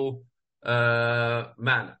natural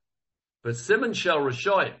manner. But Siman Shel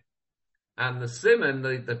Rishoyim, and the Siman,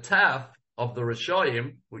 the taf of the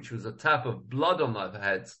Rishoyim, which was a taf of blood on their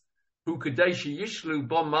heads, who kadeshi yishlu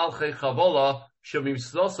bom malchei chavola shemim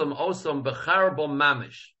slosam osam bechar bom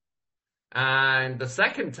mamish. And the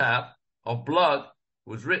second taf of blood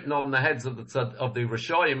was written on the heads of the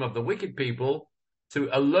Rishoyim, of the wicked people, to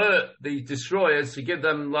alert the destroyers, to give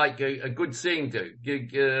them like a good seeing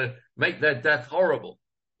to, make their death horrible,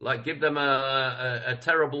 like give them a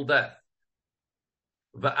terrible death.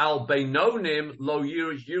 V'al beinonim lo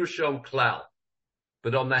yirshom klal.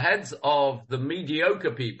 But on the heads of the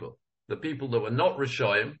mediocre people, the people that were not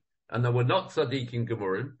Rishoyim, and that were not tzadikim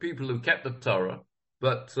gemurim, people who kept the Torah,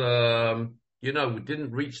 but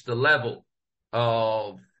didn't reach the level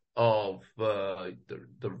of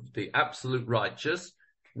the absolute righteous,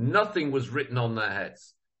 nothing was written on their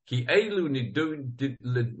heads. Ki elu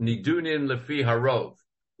nidunim lefi harov.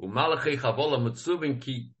 Umalachi chavola mutzuvin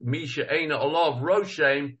ki mi she'ena olav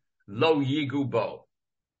roshem lo yigu bo.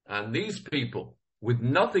 And these people, with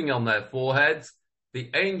nothing on their foreheads, the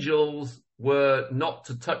angels were not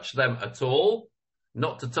to touch them at all.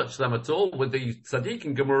 With the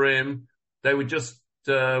tzaddikim gemurim, they would just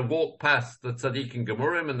walk past the tzaddikim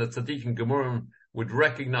gemurim, and the tzaddikim gemurim would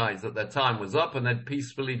recognize that their time was up and they'd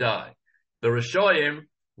peacefully die. The Rishoyim,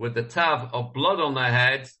 with the tav of blood on their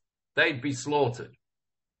heads, they'd be slaughtered.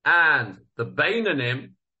 And the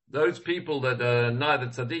Beinanim, those people that are neither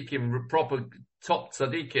tzaddikim, proper top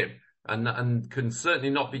tzaddikim, and can certainly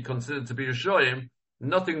not be considered to be Rishoyim,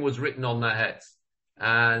 nothing was written on their heads.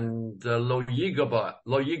 And lo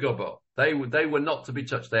yigobo, they were not to be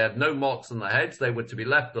touched. They had no marks on their heads. They were to be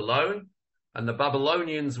left alone. And the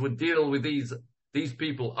Babylonians would deal with these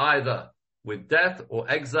people either with death or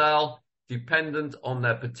exile, dependent on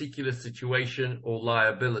their particular situation or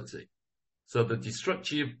liability. So the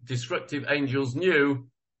destructive angels knew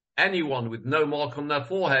anyone with no mark on their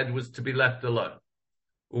forehead was to be left alone.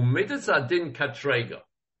 Umidas adin katrega.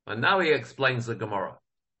 And now he explains the Gemara.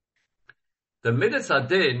 The Midas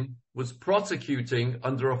Adin was prosecuting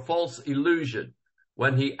under a false illusion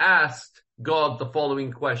when he asked God the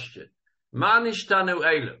following question. Manishtanu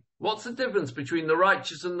elu. What's the difference between the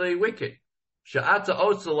righteous and the wicked? Sha'ata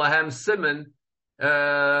osel lahem siman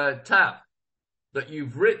tab. That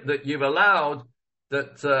you've allowed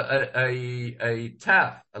that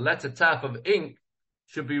a letter taf of ink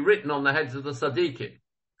should be written on the heads of the tzaddikim.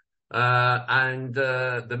 And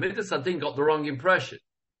the Midas Adin got the wrong impression.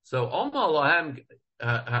 So, Omar Lahem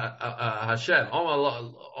Hashem,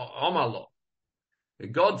 Omar Lo.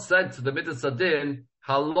 God said to the Midas Adin,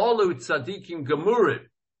 Halolu tzadikim gemurim.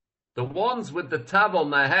 The ones with the tab on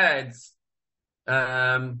their heads,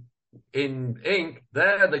 in ink,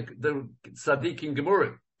 they're the tzaddikim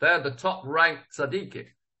gemurim. They're the top ranked tzaddikim.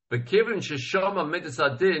 But given sheshoma midas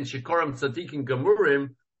adin shekoram tzaddikim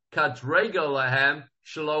gemurim kadrega lahem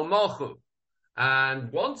shalomochu.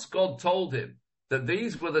 And once God told him that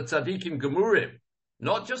these were the tzaddikim gemurim,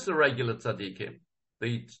 not just the regular tzaddikim,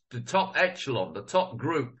 the top echelon, the top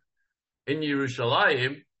group in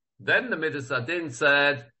Yerushalayim, then the midas adin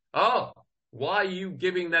said, "Oh, why are you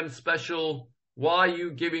giving them special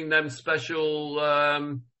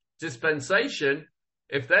dispensation?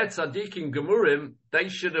 If they're tzaddikim gemurim, they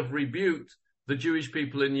should have rebuked the Jewish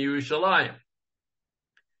people in Yerushalayim."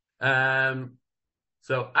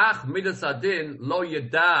 So, ach midas adin lo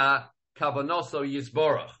yada kavanoso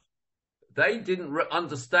yisborach. They didn't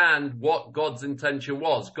understand what God's intention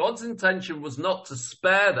was. God's intention was not to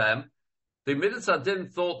spare them. The midas adin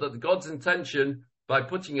thought that God's intention, by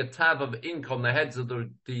putting a tab of ink on the heads of the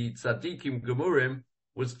tzaddikim gemurim,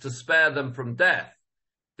 was to spare them from death.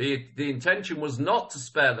 The intention was not to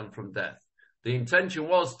spare them from death. The intention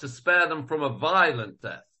was to spare them from a violent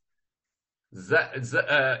death.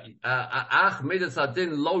 Ach midas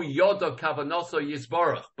adin lo yodo kavanoso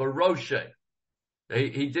yisborach baroshe.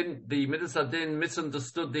 The midas adin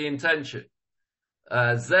misunderstood the intention.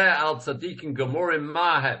 Zeh al tzaddikim gemurim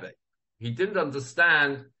mahebe. He didn't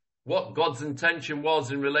understand what God's intention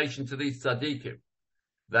was in relation to these tzaddikim.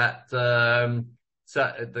 That the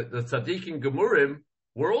tzaddikim gemurim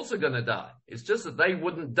were also going to die. It's just that they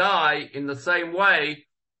wouldn't die in the same way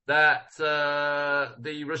that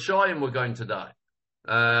the Rishoyim were going to die.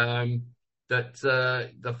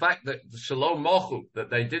 The fact that Shalom Mochu, that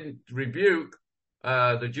they didn't rebuke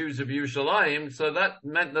the Jews of Yerushalayim, so that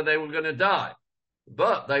meant that they were going to die.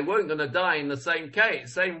 But they weren't going to die in the same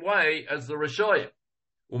way as the Rishoyim.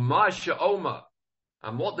 Umasha Oma.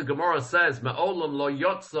 And what the Gemara says, Me'olam lo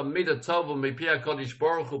yotza mida tova mipi HaKadosh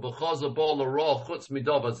Baruch Hu b'chaza bo l'roh chutz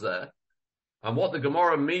midova zeh. And what the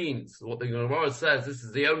Gemara means, what the Gemara says, this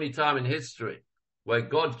is the only time in history where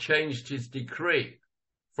God changed his decree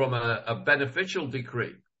from a beneficial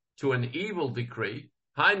decree to an evil decree.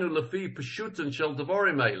 Hainu lefi peshutan shel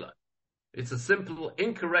devorim eila. It's a simple,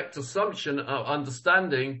 incorrect assumption of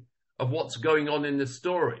understanding of what's going on in this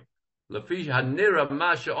story. Lefi hanira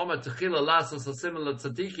masha omer techila lasas asimila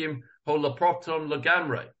tzadikim ho laproptom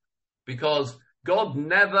lagamre. Because God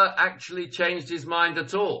never actually changed his mind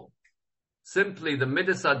at all. Simply the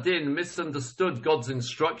midas adin misunderstood God's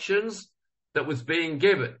instructions that was being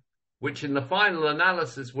given, which in the final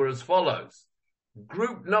analysis were as follows.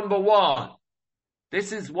 Group number one.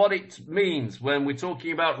 This is what it means when we're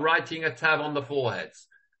talking about writing a tab on the foreheads.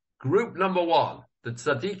 Group number one, the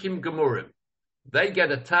tzaddikim gemurim. They get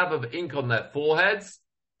a tab of ink on their foreheads.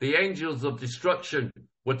 The angels of destruction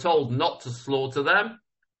were told not to slaughter them,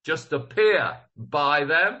 just appear by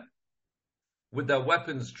them with their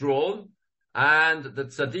weapons drawn, and the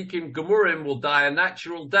tzaddikim gemurim will die a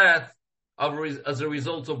natural death as a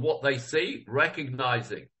result of what they see,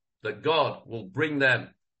 recognizing that God will bring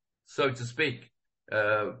them, so to speak,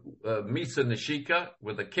 Misa Nishika,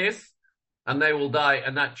 with a kiss, and they will die a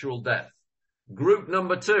natural death. Group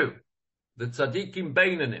number two, the tzaddikim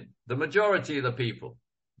beinanim, the majority of the people,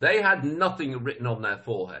 they had nothing written on their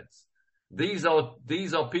foreheads. These are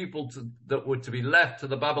people that were to be left to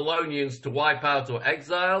the Babylonians to wipe out or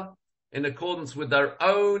exile in accordance with their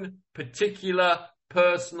own particular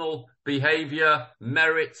personal behavior,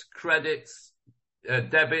 merits, credits,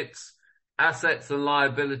 debits, assets and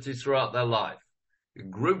liabilities throughout their life.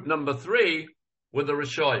 Group number three were the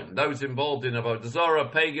Rishoyim, those involved in Avodah Zarah,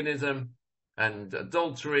 paganism, and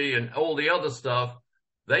adultery, and all the other stuff.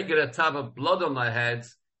 They get a tab of blood on their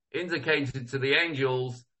heads, indicated to the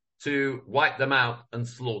angels to wipe them out and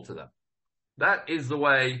slaughter them. That is the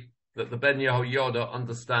way that the Ben Yehoyada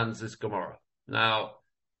understands this Gemara. Now,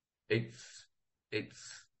 to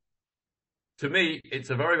me, it's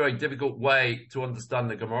a very, very difficult way to understand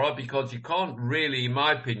the Gemara, because you can't really, in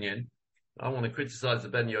my opinion, I don't want to criticize the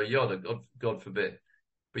Ben Yehoyada, God forbid,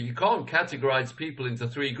 but you can't categorize people into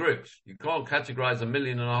three groups. You can't categorize 1.5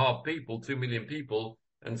 million people, 2 million people,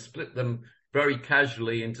 and split them very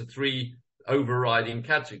casually into three overriding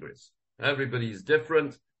categories. Everybody is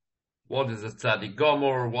different. What is a tzaddik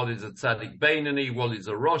gomor? What is a tzaddik beinani? What is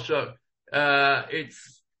a rosha?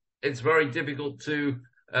 It's very difficult to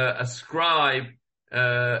ascribe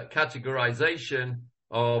categorization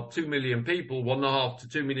of 2 million people, 1.5 to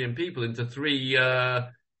 2 million people, into three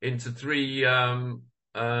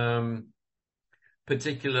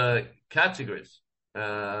particular categories,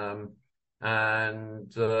 and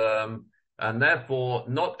therefore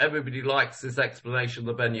not everybody likes this explanation of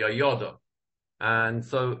the Ben Yehoyada. And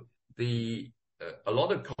so the a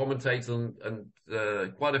lot of commentators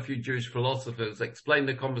and quite a few Jewish philosophers explain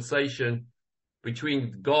the conversation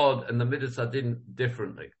between God and the Midas Hadin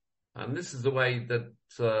differently. And this is the way that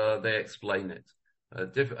they explain it.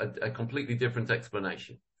 A completely different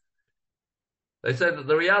explanation. They say that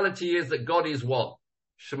the reality is that God is one.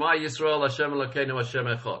 Shema Yisrael Hashem Elokeinu Hashem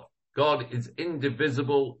Echad. God is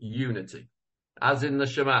indivisible unity, as in the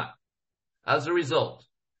Shema. As a result,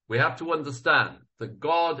 we have to understand that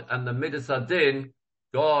God and the Midas Hadin,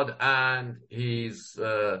 God and his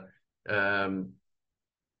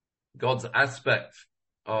God's aspect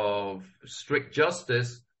of strict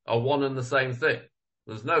justice are one and the same thing.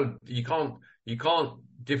 You can't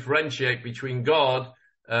differentiate between God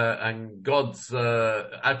and God's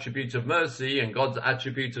attribute of mercy and God's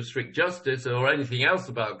attribute of strict justice or anything else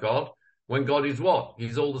about God when God is what?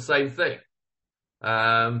 He's all the same thing.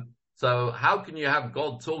 So how can you have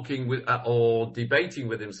God talking with or debating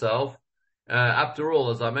with himself? After all,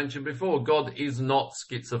 as I mentioned before, God is not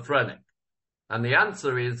schizophrenic. And the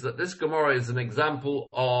answer is that this Gemara is an example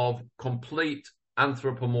of complete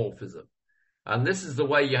anthropomorphism. And this is the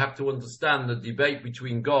way you have to understand the debate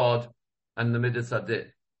between God and the Midas Hadin.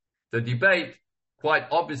 The debate quite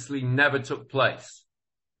obviously never took place.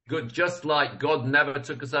 Good, just like God never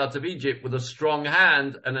took us out of Egypt with a strong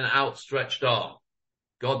hand and an outstretched arm.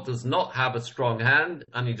 God does not have a strong hand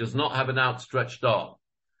and he does not have an outstretched arm.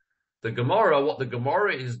 The Gemara, what the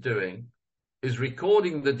Gemara is doing is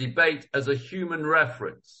recording the debate as a human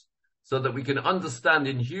reference so that we can understand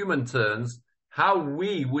in human terms how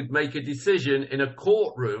we would make a decision in a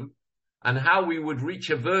courtroom and how we would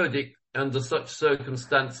reach a verdict under such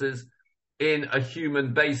circumstances in a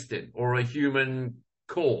human beis-din or a human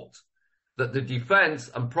court. That the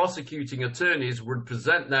defense and prosecuting attorneys would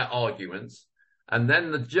present their arguments and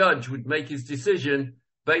then the judge would make his decision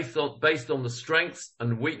based on the strengths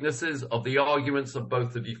and weaknesses of the arguments of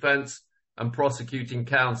both the defense and prosecuting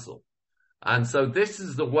counsel. And so this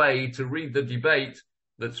is the way to read the debate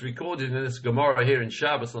that's recorded in this Gemara here in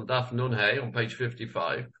Shabbos on Daf Nun Hey on page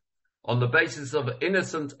 55. On the basis of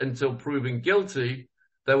innocent until proven guilty,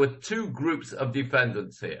 there were two groups of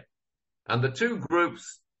defendants here. And the two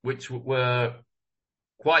groups, which were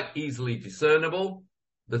quite easily discernible,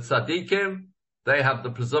 the Tzaddikim, they have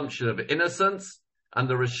the presumption of innocence, and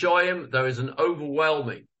the Rishoyim, there is an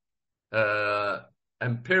overwhelming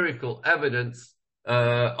empirical evidence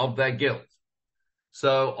of their guilt.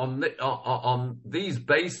 So on these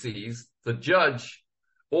bases, the judge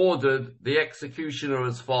ordered the executioner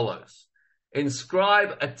as follows.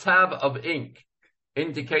 Inscribe a tab of ink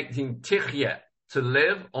indicating tichye, to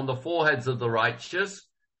live, on the foreheads of the righteous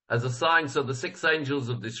as a sign so the six angels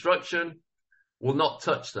of destruction will not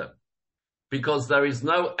touch them because there is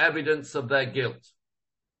no evidence of their guilt.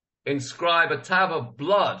 Inscribe a tab of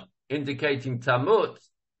blood indicating tamut,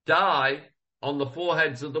 die, on the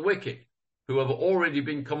foreheads of the wicked who have already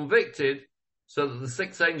been convicted so that the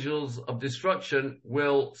six angels of destruction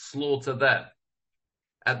will slaughter them.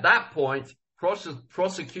 At that point,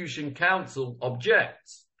 prosecution counsel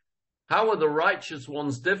objects. How are the righteous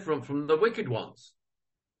ones different from the wicked ones?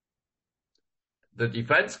 The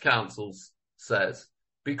defense counsel says,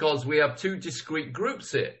 because we have two discrete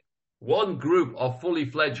groups here. One group of fully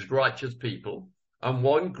fledged righteous people and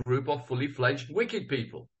one group of fully fledged wicked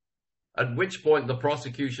people. At which point the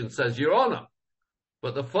prosecution says, Your Honor,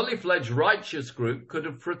 but the fully fledged righteous group could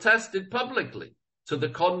have protested publicly to the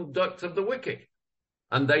conduct of the wicked,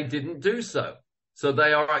 and they didn't do so. So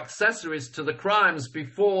they are accessories to the crimes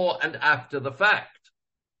before and after the fact.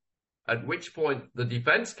 At which point the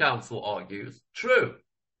defense counsel argues, true,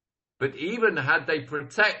 but even had they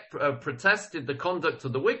protested the conduct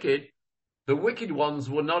of the wicked ones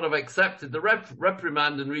would not have accepted the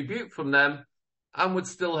reprimand and rebuke from them and would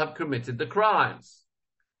still have committed the crimes.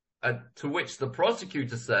 To which the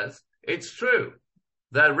prosecutor says, it's true,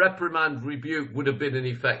 their reprimand rebuke would have been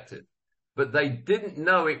ineffective, but they didn't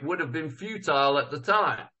know it would have been futile at the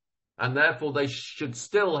time, and therefore they should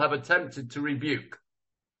still have attempted to rebuke.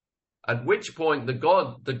 At which point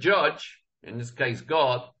the judge, in this case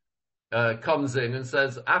God, comes in and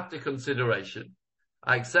says, after consideration,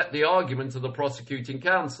 I accept the argument of the prosecuting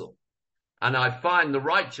counsel, and I find the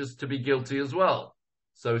righteous to be guilty as well.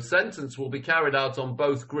 So sentence will be carried out on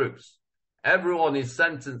both groups. Everyone is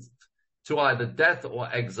sentenced to either death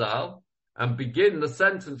or exile, and begin the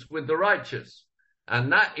sentence with the righteous.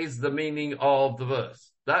 And that is the meaning of the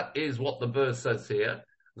verse. That is what the verse says here.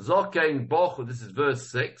 Zochein bochur, this is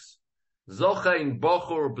verse 6. Zochein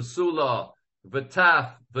bochur besula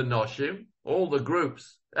v'taf v'noshim. All the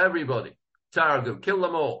groups, everybody. Taragu, kill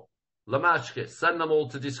them all. Lamashkis, send them all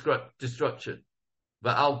to destruction.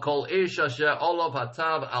 V'al kol ish asher olav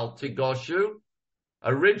hatav al tigoshu.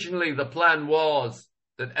 Originally, the plan was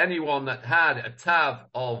that anyone that had a tav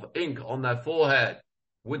of ink on their forehead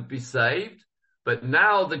would be saved. But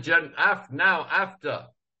now after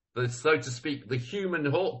the, so to speak, the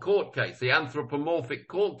human court case, the anthropomorphic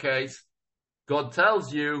court case, God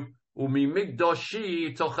tells you,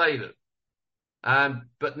 "Umimigdoshi tochelu."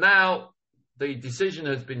 But now the decision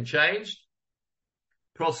has been changed.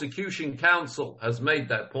 Prosecution counsel has made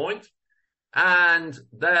that point, and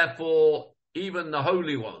therefore even the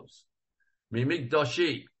holy ones,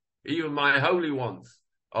 Mimigdoshi, even my holy ones,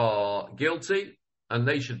 are guilty, and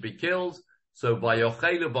they should be killed. So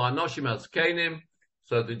Vayochelu ba'anoshim hazkenim,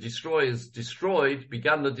 so the destroyers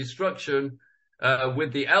began the destruction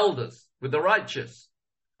with the elders, with the righteous,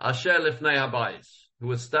 Asher lifnei habayis, who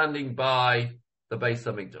were standing by the Beis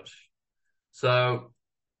Hamikdash. So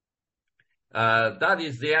that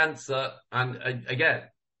is the answer, and again,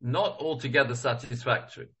 not altogether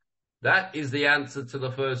satisfactory. That is the answer to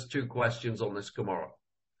the first two questions on this Gemara.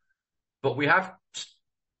 But we have,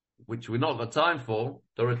 which we're not got time for,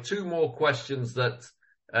 there are two more questions that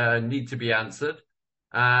need to be answered.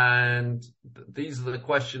 And these are the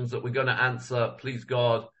questions that we're going to answer, please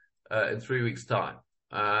God, in 3 weeks' time.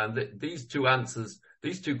 And these two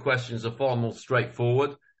questions are far more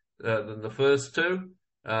straightforward than the first two.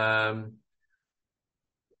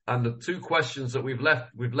 And the two questions that we've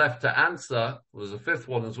left to answer, there's a fifth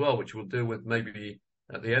one as well, which we'll deal with maybe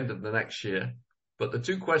at the end of the next year. But the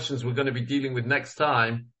two questions we're going to be dealing with next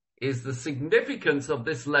time is the significance of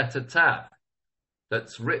this letter Tav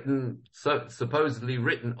that's supposedly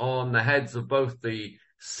written on the heads of both the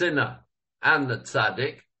sinner and the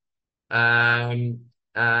tzaddik. And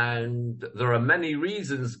there are many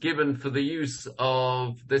reasons given for the use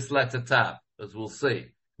of this letter Tav, as we'll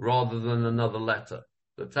see, rather than another letter.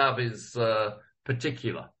 The Tav is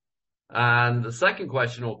particular. And the second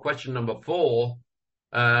question, or question number 4,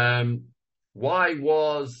 why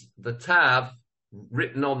was the Tav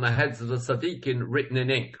written on the heads of the tzaddikim written in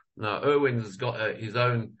ink? Now, Erwin has got his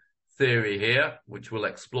own theory here, which we'll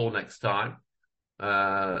explore next time,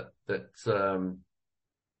 that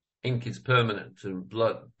ink is permanent and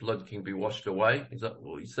blood can be washed away. Is that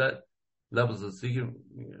what he said? Levels of tzaddikim,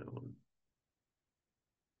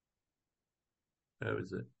 where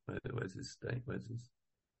is it? Where's his state? Where's his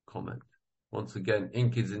comment? Once again,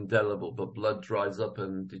 ink is indelible, but blood dries up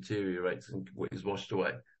and deteriorates and is washed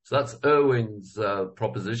away. So that's Erwin's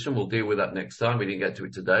proposition. We'll deal with that next time. We didn't get to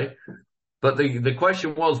it today. But the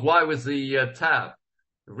question was, why was the Tav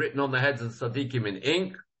written on the heads of the tzaddikim in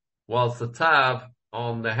ink, whilst the Tav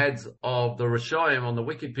on the heads of the Rishonim, on the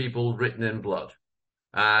wicked people, written in blood?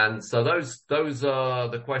 And so those are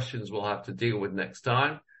the questions we'll have to deal with next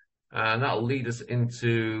time. And that'll lead us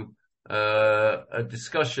into a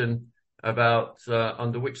discussion about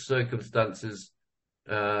under which circumstances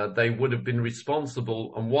they would have been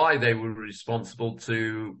responsible and why they were responsible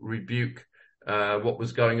to rebuke what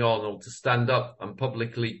was going on, or to stand up and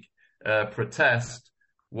publicly protest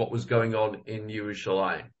what was going on in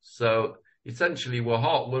Yerushalayim. So essentially,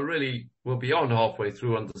 we're beyond halfway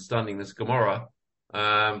through understanding this Gemara.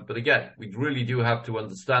 But again, we really do have to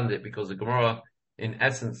understand it, because the Gemara, in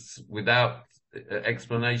essence, without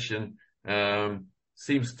explanation,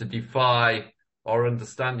 seems to defy our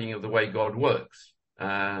understanding of the way God works.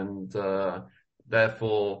 And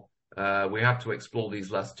therefore, we have to explore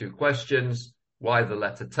these last two questions. Why the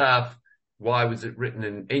letter Tav? Why was it written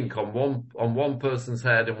in ink on one person's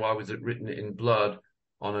head, and why was it written in blood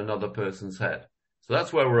on another person's head? So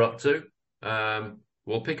that's where we're up to.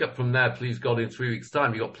 We'll pick up from there, please God, in 3 weeks'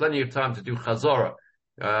 time. You've got plenty of time to do Chazorah.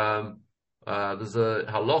 There's a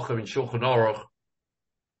halacha in Shulchan Aruch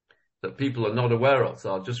that people are not aware of, so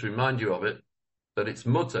I'll just remind you of it, that it's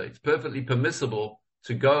mutter. It's perfectly permissible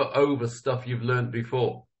to go over stuff you've learned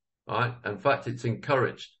before, right? In fact, it's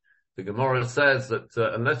encouraged. The Gemara says that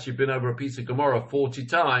unless you've been over a piece of Gemara 40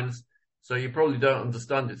 times, so you probably don't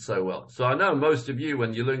understand it so well. So I know most of you,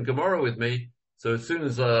 when you learn Gemara with me, so as soon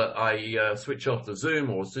as I switch off the Zoom,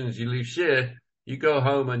 or as soon as you leave Shir, you go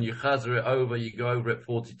home and you chazer it over, you go over it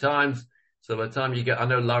 40 times. So by the time you get, I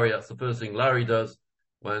know Larry, that's the first thing Larry does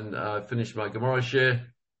when I finish my Gemara Shir.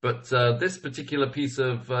 But this particular piece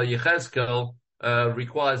of Yechezkel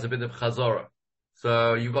requires a bit of Chazorah.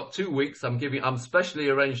 So you've got 2 weeks. I'm specially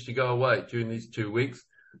arranged to go away during these 2 weeks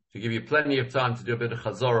to give you plenty of time to do a bit of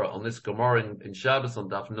Chazorah on this Gemara in Shabbos, on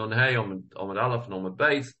Daf Nun Hey, on Aleph and on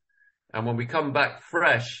Beis. And when we come back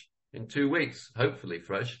fresh in 2 weeks, hopefully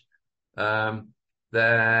fresh,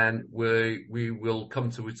 then we will come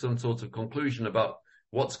to some sort of conclusion about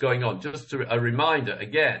what's going on. Just a reminder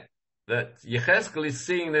again that Yechezkel is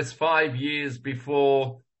seeing this 5 years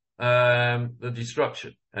before the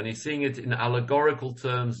destruction, and he's seeing it in allegorical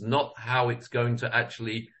terms, not how it's going to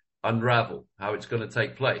actually unravel, how it's going to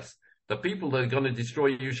take place. The people that are going to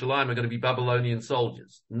destroy Yerushalayim are going to be Babylonian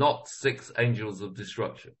soldiers, not 6 angels of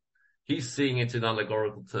destruction. He's seeing it in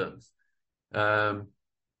allegorical terms. One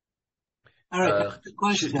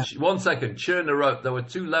second. Cherner wrote there were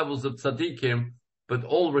 2 levels of tzaddikim, but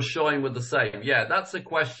all Rishonim were the same. Yeah, that's a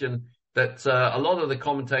question that a lot of the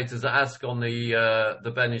commentators ask on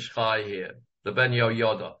the Ben Ish Chai here, the Ben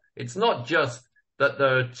Yehoyada. It's not just that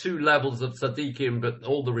there are 2 levels of tzaddikim, but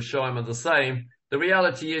all the Rishonim are the same. The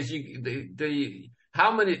reality is,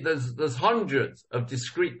 how many? There's hundreds of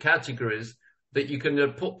discrete categories that you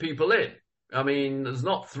can put people in. I mean, there's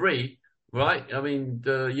not 3, right? I mean,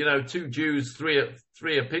 2 Jews,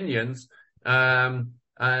 3 opinions,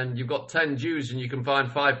 and you've got 10 Jews, and you can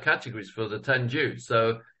find 5 categories for the 10 Jews.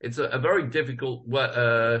 So it's a very difficult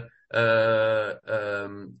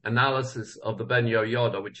analysis of the Ben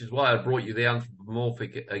Yehoyada, which is why I brought you the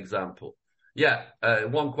anthropomorphic example. Yeah,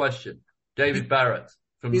 one question. David Barrett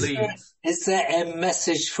from Leeds. Is there a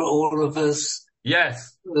message for all of us?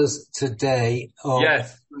 Yes. Today of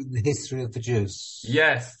yes. the history of the Jews?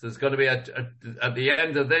 Yes. There's going to be at the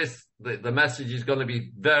end of this, the message is going to be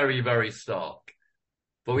very, very stark.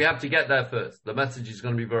 But we have to get there first. The message is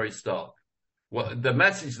going to be very stark. The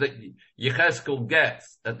message that Yechezkel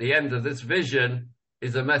gets at the end of this vision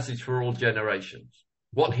is a message for all generations.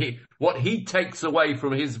 What he takes away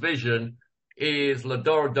from his vision is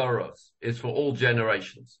Lador Doros, is for all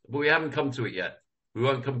generations. But we haven't come to it yet. We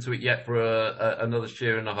won't come to it yet for another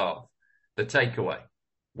year and a half. The takeaway.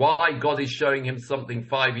 Why God is showing him something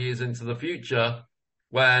 5 years into the future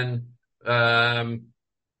when something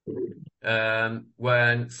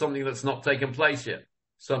that's not taken place yet.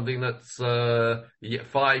 Something that's 5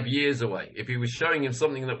 years away. If he was showing him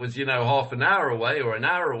something that was, half an hour away or an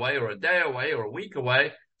hour away or a day away or a week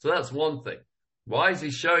away, so that's one thing. Why is he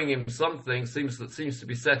showing him something that seems to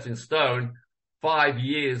be set in stone 5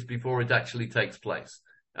 years before it actually takes place?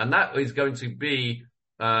 And that is going to be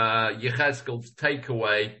Yechezkel's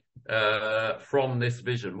takeaway from this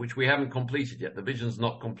vision, which we haven't completed yet. The vision's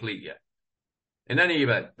not complete yet. In any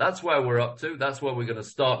event, that's where we're up to. That's where we're going to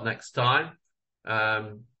start next time.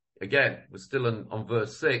 Again, we're still on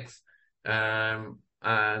verse 6.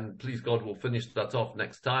 And please God, we'll finish that off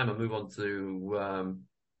next time and move on to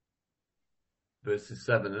verses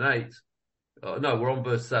 7 and 8. No, we're on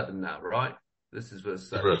verse 7 now, right? This is verse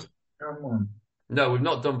 7. Come on. No, we've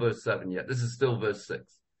not done verse 7 yet. This is still verse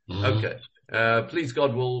 6. Mm-hmm. Okay. Please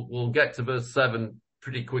God, we'll get to verse 7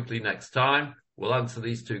 pretty quickly next time. We'll answer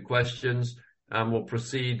these 2 questions and we'll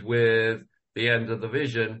proceed with the end of the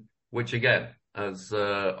vision, which again, as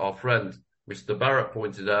our friend Mr. Barrett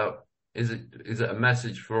pointed out, is it a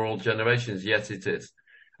message for all generations? Yes, it is.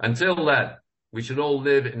 Until then, we should all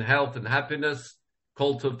live in health and happiness.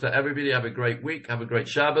 Kol tov to everybody. Have a great week. Have a great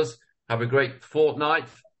Shabbos. Have a great fortnight.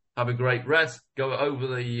 Have a great rest. Go over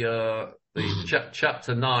the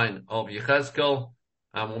chapter 9 of Yechezkel,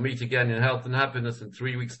 and we'll meet again in health and happiness in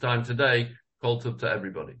 3 weeks' time today. Kol tov to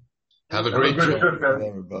everybody. Have a great trip. Have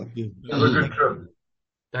a good trip.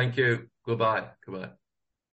 Thank you. Goodbye.